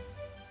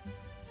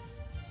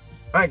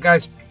 All right,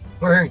 guys.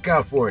 We're here in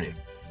California.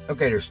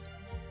 Okay, there's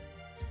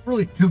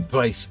really two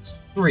places,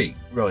 three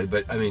really,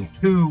 but I mean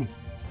two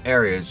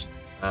areas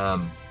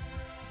that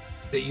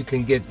you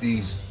can get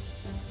these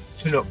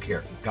Chinook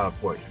here in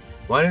California.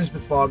 One is the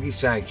Foggy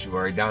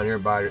Sanctuary down here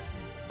by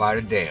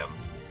the dam,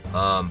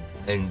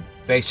 and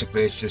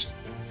basically it's just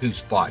two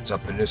spots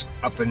up in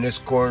this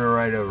corner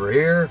right over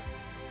here,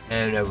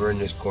 and over in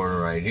this corner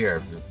right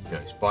here. If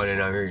you're spawning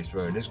out here, you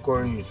throw in this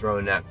corner, you throw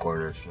in that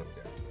corner. Chinook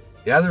there.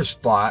 The other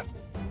spot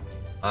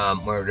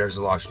where there's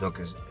a lot of Chinook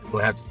is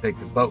we'll have to take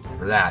the boat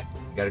for that.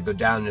 You got to go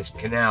down this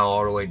canal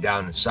all the way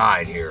down the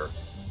side here,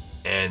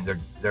 and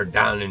they're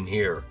down in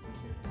here,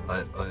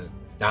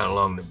 down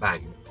along the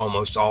bank,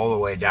 almost all the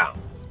way down.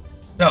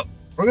 So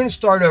we're going to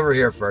start over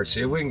here first,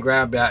 see if we can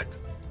grab that.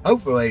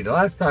 Hopefully, the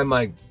last time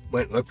I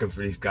went looking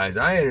for these guys,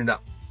 I ended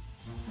up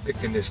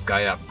picking this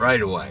guy up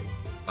right away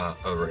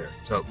over here.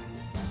 So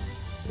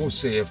we'll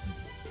see if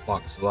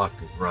Box of Luck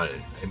is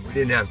running. And we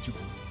didn't have too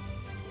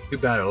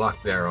bad of luck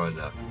there on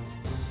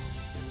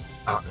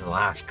out in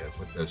Alaska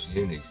with those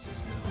unis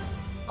just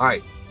now. All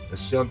right,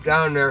 let's jump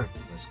down there.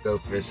 Let's go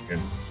fishing.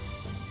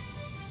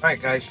 All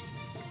right, guys,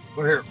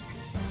 we're here.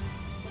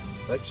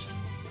 Let's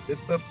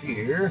dip up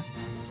here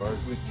as far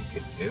as we can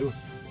get to.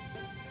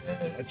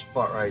 And that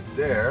spot right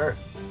there,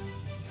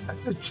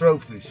 that's the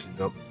trophy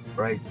Chinook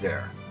right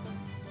there.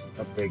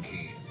 How big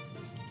he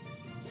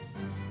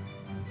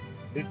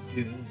is.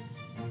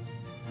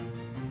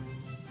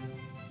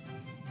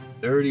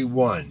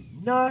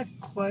 31, not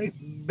quite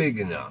big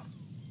enough.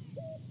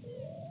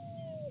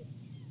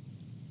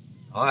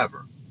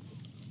 However,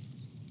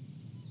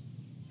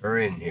 they're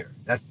in here.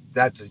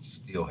 That's a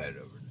steelhead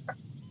over there.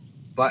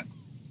 But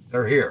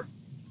they're here.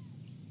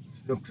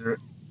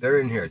 They're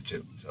in here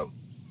too. So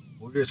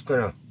we're just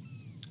gonna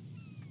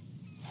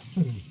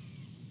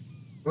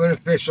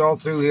fish all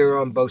through here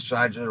on both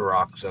sides of the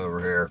rocks over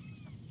here.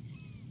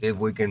 See if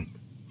we can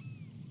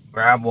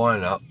grab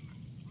one up.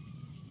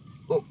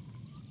 Oh,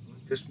 we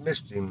just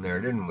missed him there,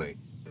 didn't we?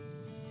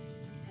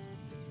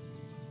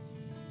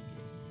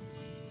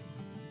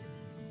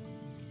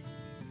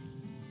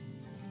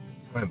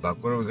 All right,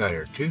 Buck, what do we got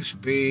here?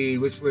 2-speed.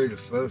 Which way the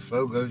flow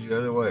goes the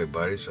other way,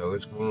 buddy. So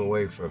it's going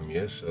away from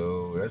you.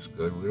 So that's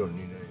good. We don't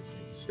need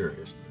anything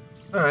serious.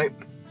 All right.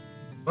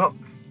 Well,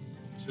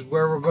 this is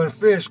where we're going to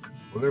fish.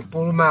 We're going to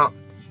pull them out.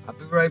 I'll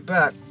be right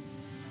back.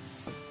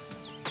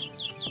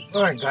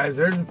 All right, guys.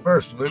 There's the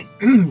first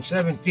one.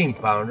 17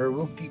 pounder.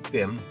 We'll keep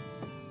him.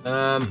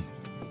 I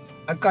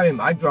got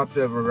him. I dropped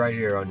over right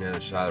here on the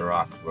other side of the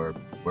rocks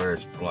where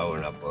it's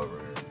blowing up over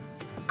here.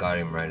 Got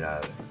him right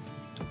out of there.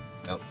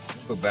 Nope.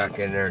 Go back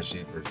in there and see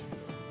if there's.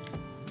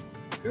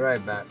 Be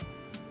right back.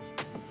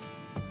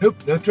 Nope,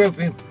 no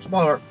trophy.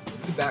 Smaller.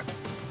 Be back.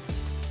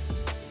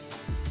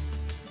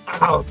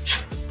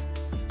 Ouch.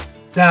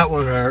 That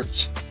one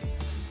hurts.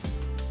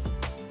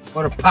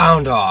 What a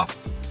pound off.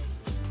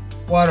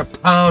 What a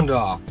pound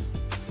off.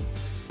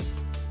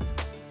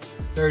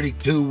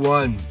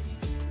 32-1.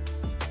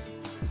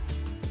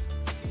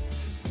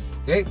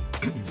 Okay.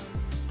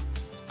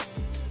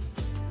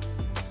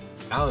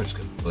 Challenge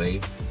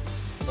complete.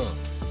 Huh.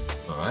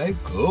 Alright,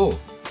 cool.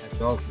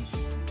 That's all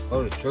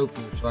for the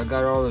trophies. So I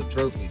got all the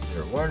trophies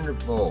here.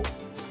 Wonderful.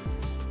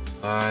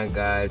 Alright,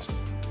 guys.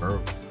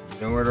 You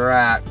know where they're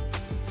at.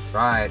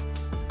 Try it.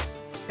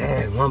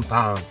 Man, 1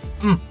 pound.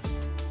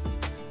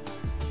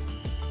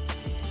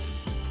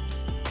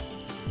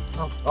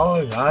 Oh,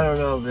 I don't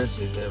know if this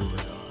is him or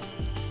not.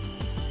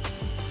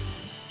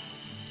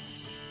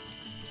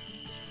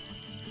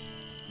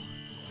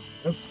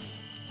 Oops.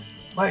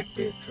 Might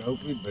be a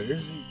trophy, but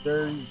is he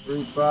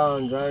 33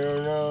 pounds? I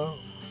don't know.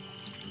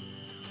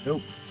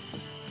 Nope.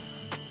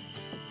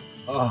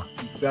 Oh,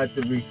 you've got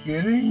to be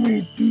kidding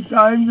me. 2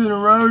 times in a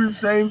row, the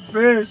same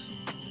fish.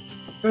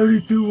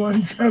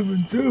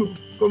 32-172.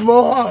 Come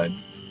on.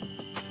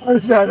 How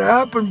does that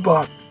happen,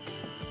 Buck?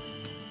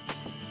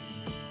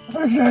 How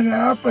does that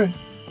happen?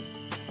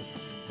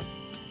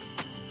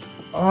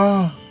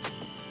 Oh.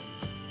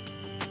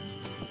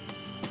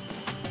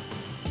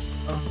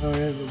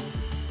 Oh,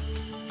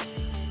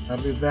 I'll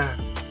be back.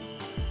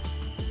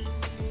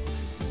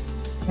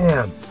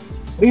 Damn.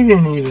 He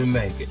didn't even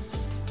make it.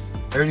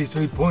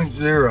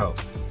 33.0.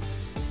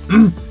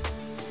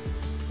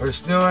 We're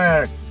still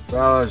at it,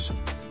 fellas.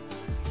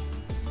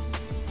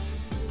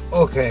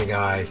 Okay,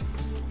 guys.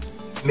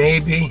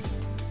 Maybe.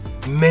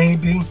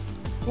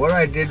 What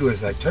I did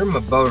was I turned my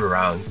boat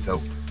around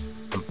so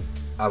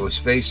I was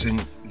facing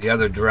the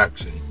other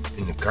direction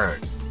in the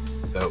current.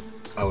 So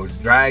I was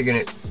dragging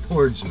it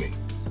towards me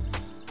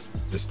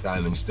this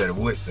time instead of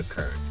with the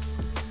current.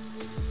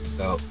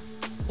 So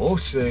we'll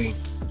see.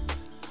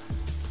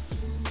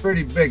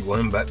 Pretty big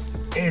one, but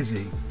is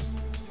he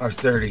our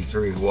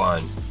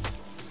 33-1?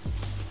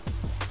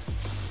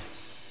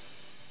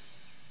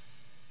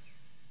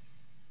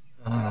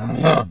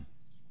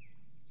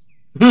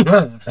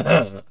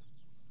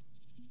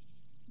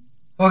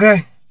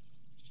 Okay,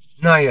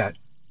 not yet.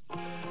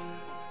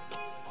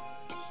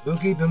 We'll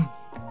keep him.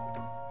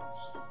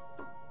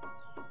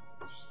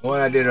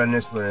 What I did on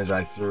this one is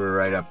I threw her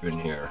right up in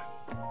here.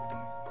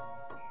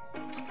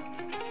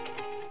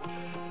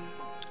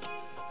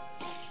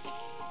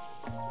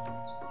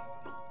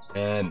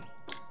 And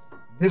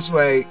this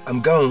way,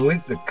 I'm going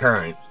with the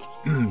current.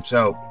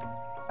 So,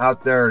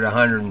 out there at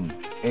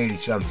 180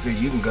 some feet,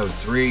 you can go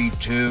 3,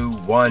 2,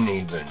 1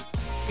 even.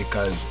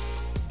 Because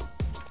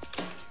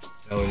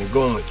when you're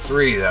going with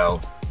 3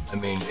 though, I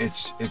mean,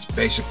 it's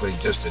basically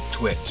just a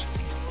twitch.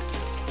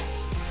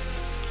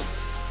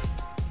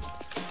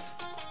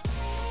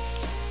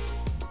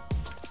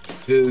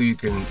 Two, you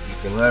can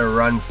let her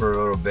run for a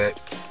little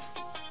bit.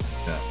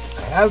 Now,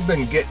 I have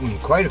been getting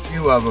quite a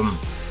few of them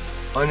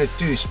on the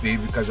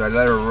 2-speed because I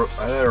let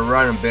her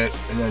run a bit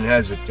and then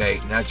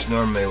hesitate, and that's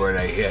normally where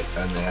they hit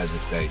on the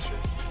hesitation.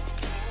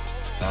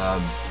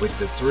 With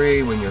the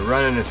 3, when you're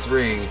running a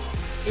 3,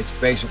 it's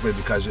basically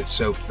because it's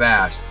so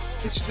fast,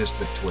 it's just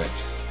a twitch.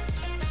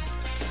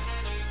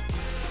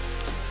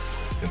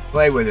 You can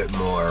play with it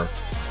more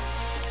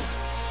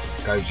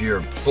because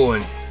you're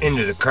pulling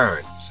into the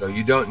current. So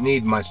you don't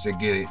need much to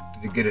get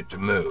it to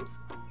move.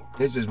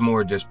 This is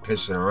more just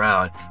pissing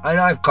around. And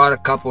I've caught a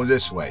couple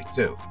this way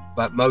too,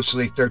 but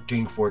mostly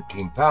 13,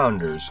 14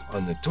 pounders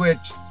on the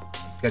twitch.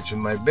 Catching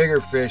my bigger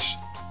fish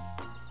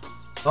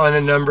on the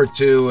number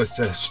 2 with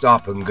the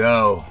stop and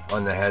go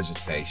on the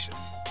hesitation.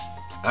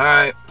 All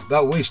right,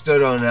 but we still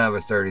don't have a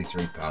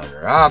 33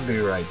 pounder. I'll be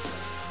right back.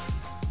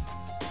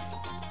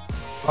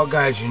 Oh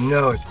guys, you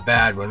know it's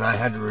bad when I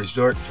had to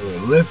resort to a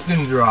lift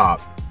and drop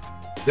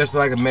just so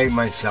I can make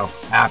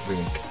myself happy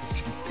and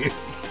continue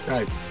to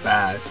strike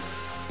fast.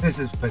 This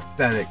is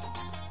pathetic.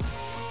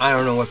 I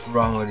don't know what's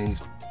wrong with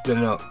these.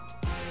 I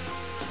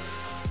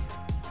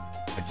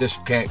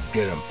just can't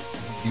get them.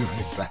 I'll be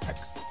right back.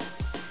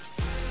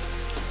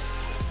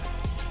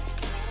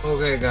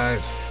 Okay,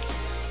 guys.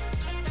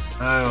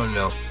 I don't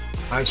know.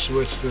 I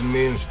switched to a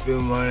medium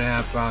spoon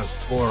 1.5 ounce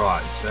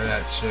 4/0 instead of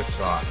that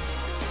 6/0.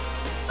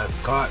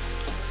 I've caught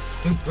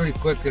 2 pretty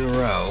quick in a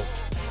row.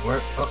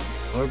 We're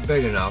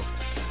big enough.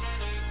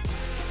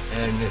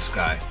 And this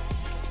guy.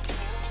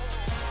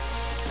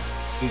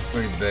 He's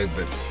pretty big,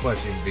 but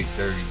plus he'd be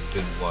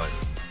 32-1.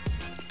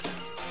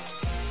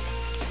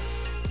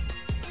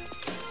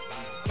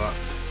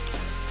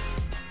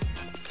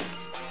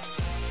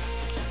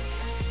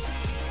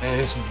 And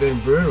this has been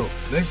brutal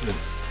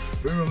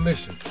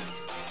mission.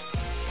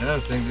 I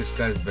don't think this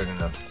guy's big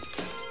enough.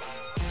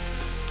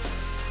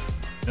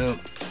 No,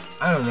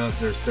 I don't know if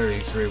there's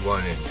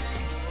 33-1 in here.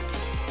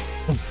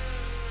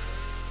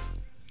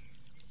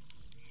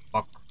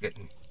 Fuck,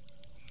 getting.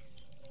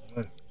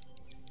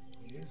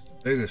 He's the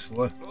biggest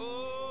one.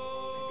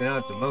 Taking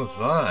out the most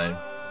line.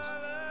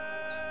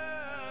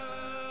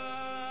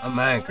 I'm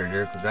anchored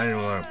here because I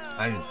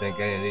didn't think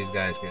any of these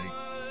guys could get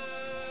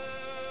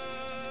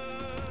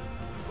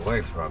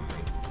away from me.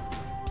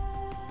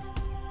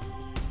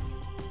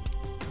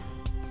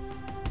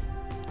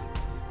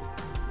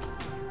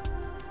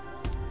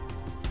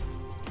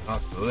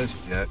 Off the list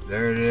yet.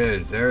 There it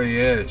is. There he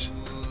is.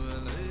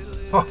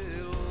 Oh,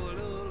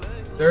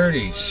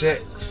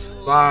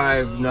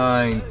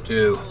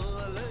 36,592.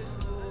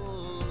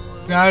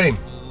 Got him.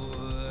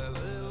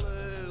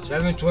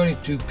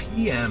 7:22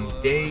 p.m.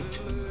 day 2.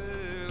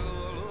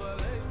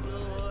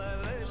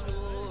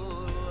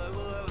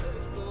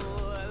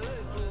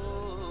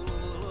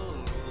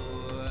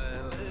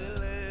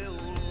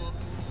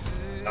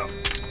 Oh.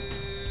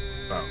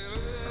 Oh.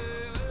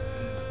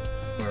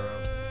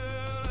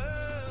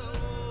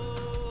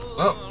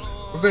 Well,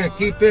 we're gonna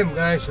keep him,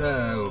 guys.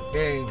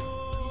 Okay,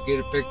 get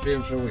a picture of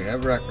him so we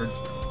have record.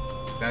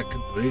 Got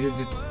completed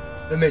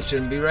the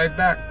mission. Be right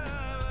back.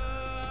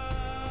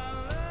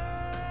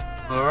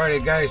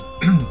 Alrighty, guys.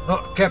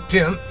 Oh, kept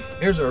him.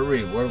 Here's our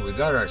reward. We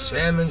got our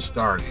salmon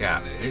star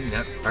cap. Isn't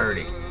that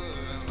pretty?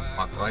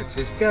 Hawk likes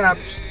his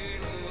caps.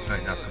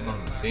 Alright, now come on,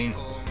 machine.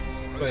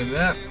 Play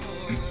that.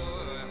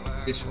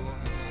 This one.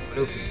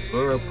 Trophy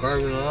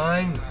fluorocarbon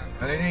line.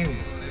 Righty.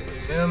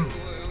 Him.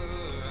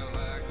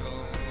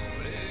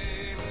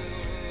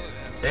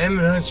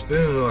 Salmon Hunt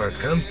spoon lure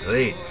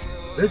complete.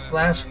 This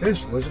last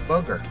fish was a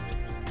bugger.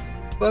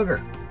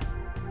 Bugger.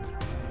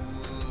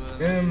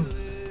 Him.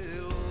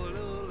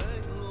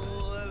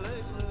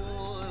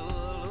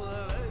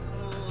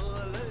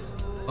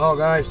 Oh,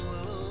 guys.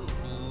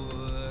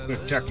 Put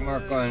a check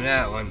mark on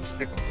that one.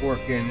 Stick a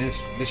fork in this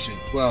mission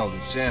 12, the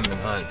Salmon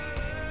Hunt.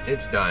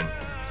 It's done.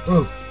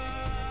 Ooh.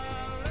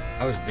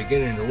 I was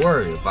beginning to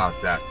worry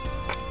about that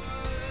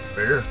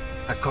critter.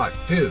 I caught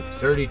two,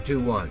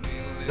 32-1.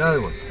 Another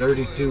one,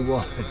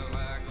 32-1. A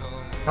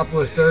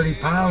couple of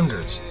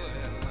 30-pounders.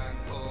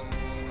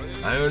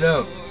 I don't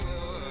know.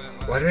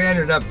 What I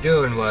ended up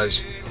doing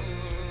was,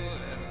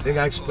 I think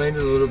I explained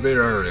it a little bit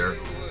earlier,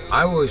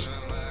 I was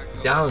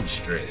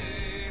downstream,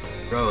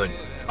 rowing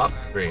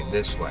upstream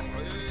this way,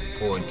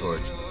 pulling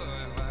towards it.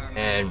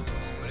 And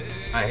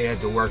I had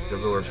to work the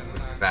lures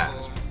pretty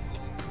fast.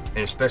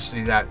 And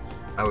especially that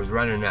I was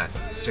running that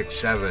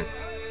 6/7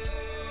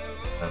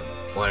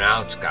 1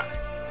 ounce guy,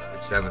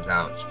 6/7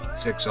 ounce,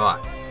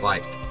 6/0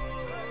 light.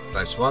 So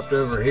I swapped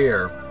over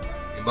here,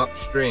 came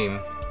upstream,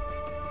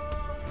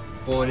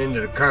 pulling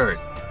into the current.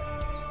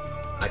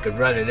 I could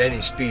run at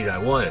any speed I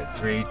wanted,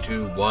 3,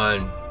 2,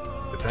 1,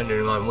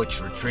 depending on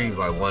which retrieve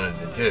I wanted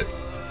to do.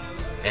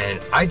 And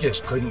I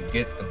just couldn't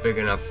get a big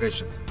enough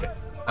fish.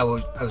 I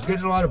was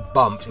getting a lot of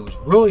bumps. It was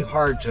really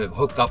hard to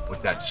hook up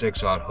with that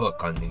 6/0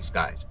 hook on these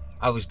guys.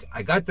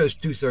 I got those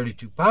two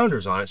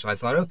 32-pounders on it, so I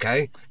thought,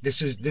 okay,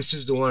 this is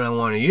the one I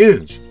want to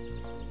use.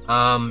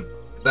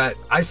 But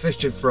I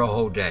fished it for a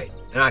whole day,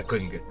 and I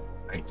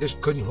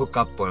just couldn't hook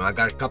up on them. I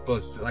got a couple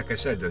of, like I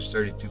said, those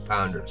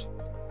 32-pounders.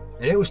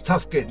 And it was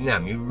tough getting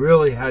them. You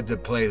really had to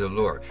play the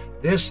lure.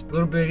 This, a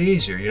little bit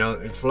easier, you know,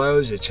 it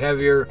flows, it's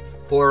heavier,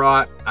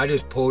 4/0. I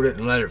just pulled it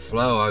and let it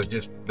flow. I was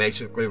just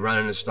basically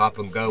running a stop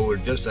and go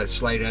with just a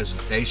slight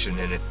hesitation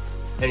in it,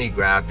 and he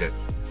grabbed it.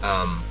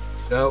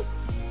 So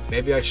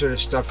maybe I should have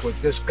stuck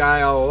with this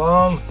guy all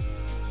along.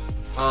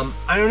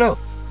 I don't know.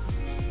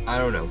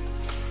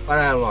 But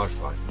I had a lot of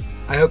fun.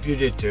 I hope you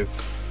did too.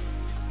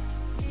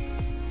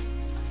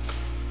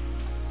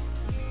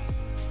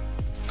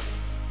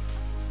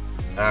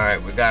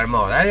 Alright, we got them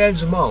all. That ends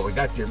them all. We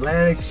got the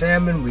Atlantic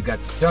Salmon, we got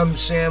the Chum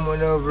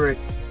Salmon over at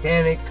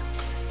Canic.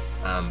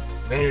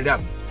 We ended up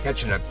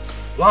catching a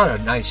lot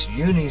of nice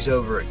unis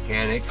over at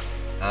Canic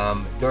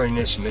during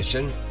this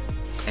mission.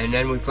 And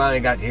then we finally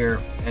got here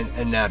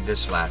and nabbed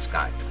this last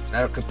guy.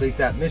 That'll complete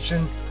that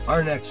mission.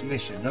 Our next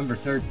mission, number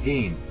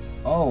 13.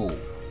 Oh,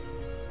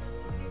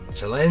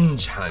 Salmon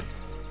Hunt.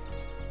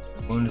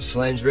 Going to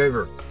Salmon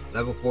River,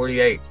 level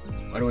 48.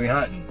 What are we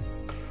hunting?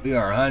 We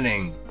are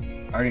hunting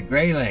Arctic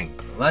grayling,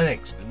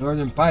 Lennox, the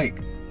northern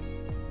pike,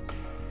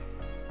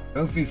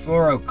 trophy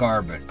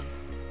fluorocarbon,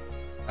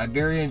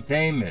 Iberian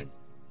taimen,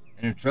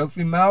 and a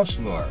trophy mouse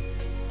lure.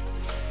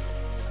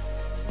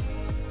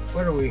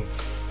 What do we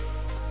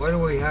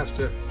have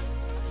to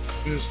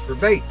use for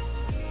bait?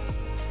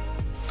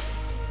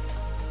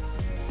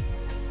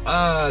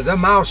 The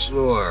mouse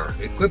lure.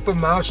 Equip a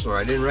mouse lure.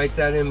 I didn't write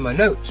that in my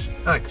notes.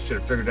 I should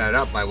have figured that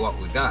out by what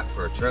we got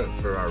for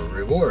our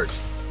rewards.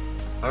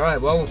 All right,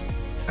 well,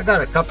 I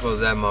got a couple of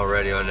them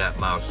already on that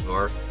mouse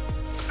lure.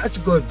 That's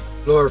a good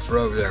lure for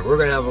over there. We're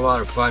gonna have a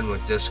lot of fun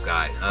with this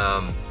guy.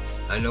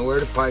 I know where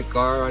the pike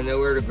are. I know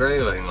where the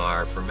grayling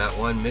are. From that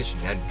one mission,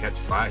 you had to catch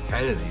 5,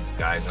 10 of these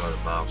guys on a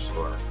mouse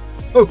lure.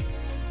 Oh,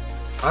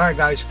 all right,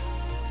 guys.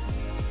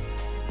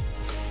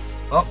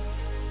 Oh,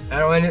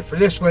 that'll end it for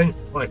this one.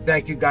 I want to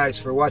thank you guys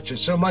for watching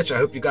so much. I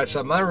hope you got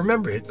something out.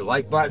 Remember, hit the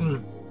like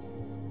button,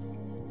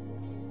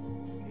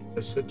 hit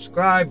the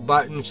subscribe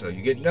button so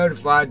you get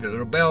notified, the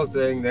little bell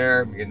thing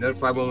there. You get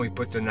notified when we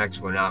put the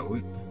next one out.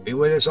 Be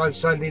with us on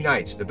Sunday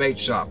nights, the bait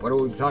shop. What do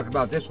we talk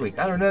about this week?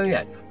 I don't know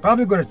yet.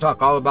 Probably going to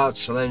talk all about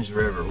Salmon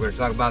River. We're going to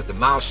talk about the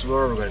mouse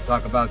lure. We're going to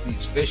talk about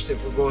these fish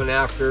that we're going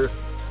after,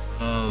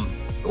 the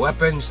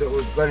weapons that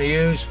we're going to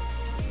use.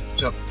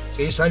 So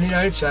see you Sunday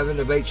night at 7,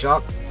 the bait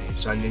shop. See you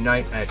Sunday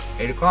night at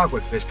 8 o'clock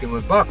with Fishing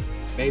with Buck.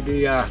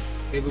 Maybe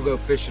we'll go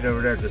fishing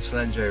over there at the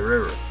San Joaquin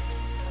River.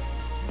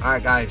 All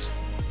right, guys.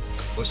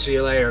 We'll see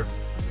you later.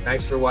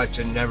 Thanks for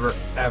watching. Never,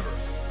 ever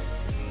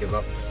give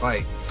up the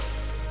fight.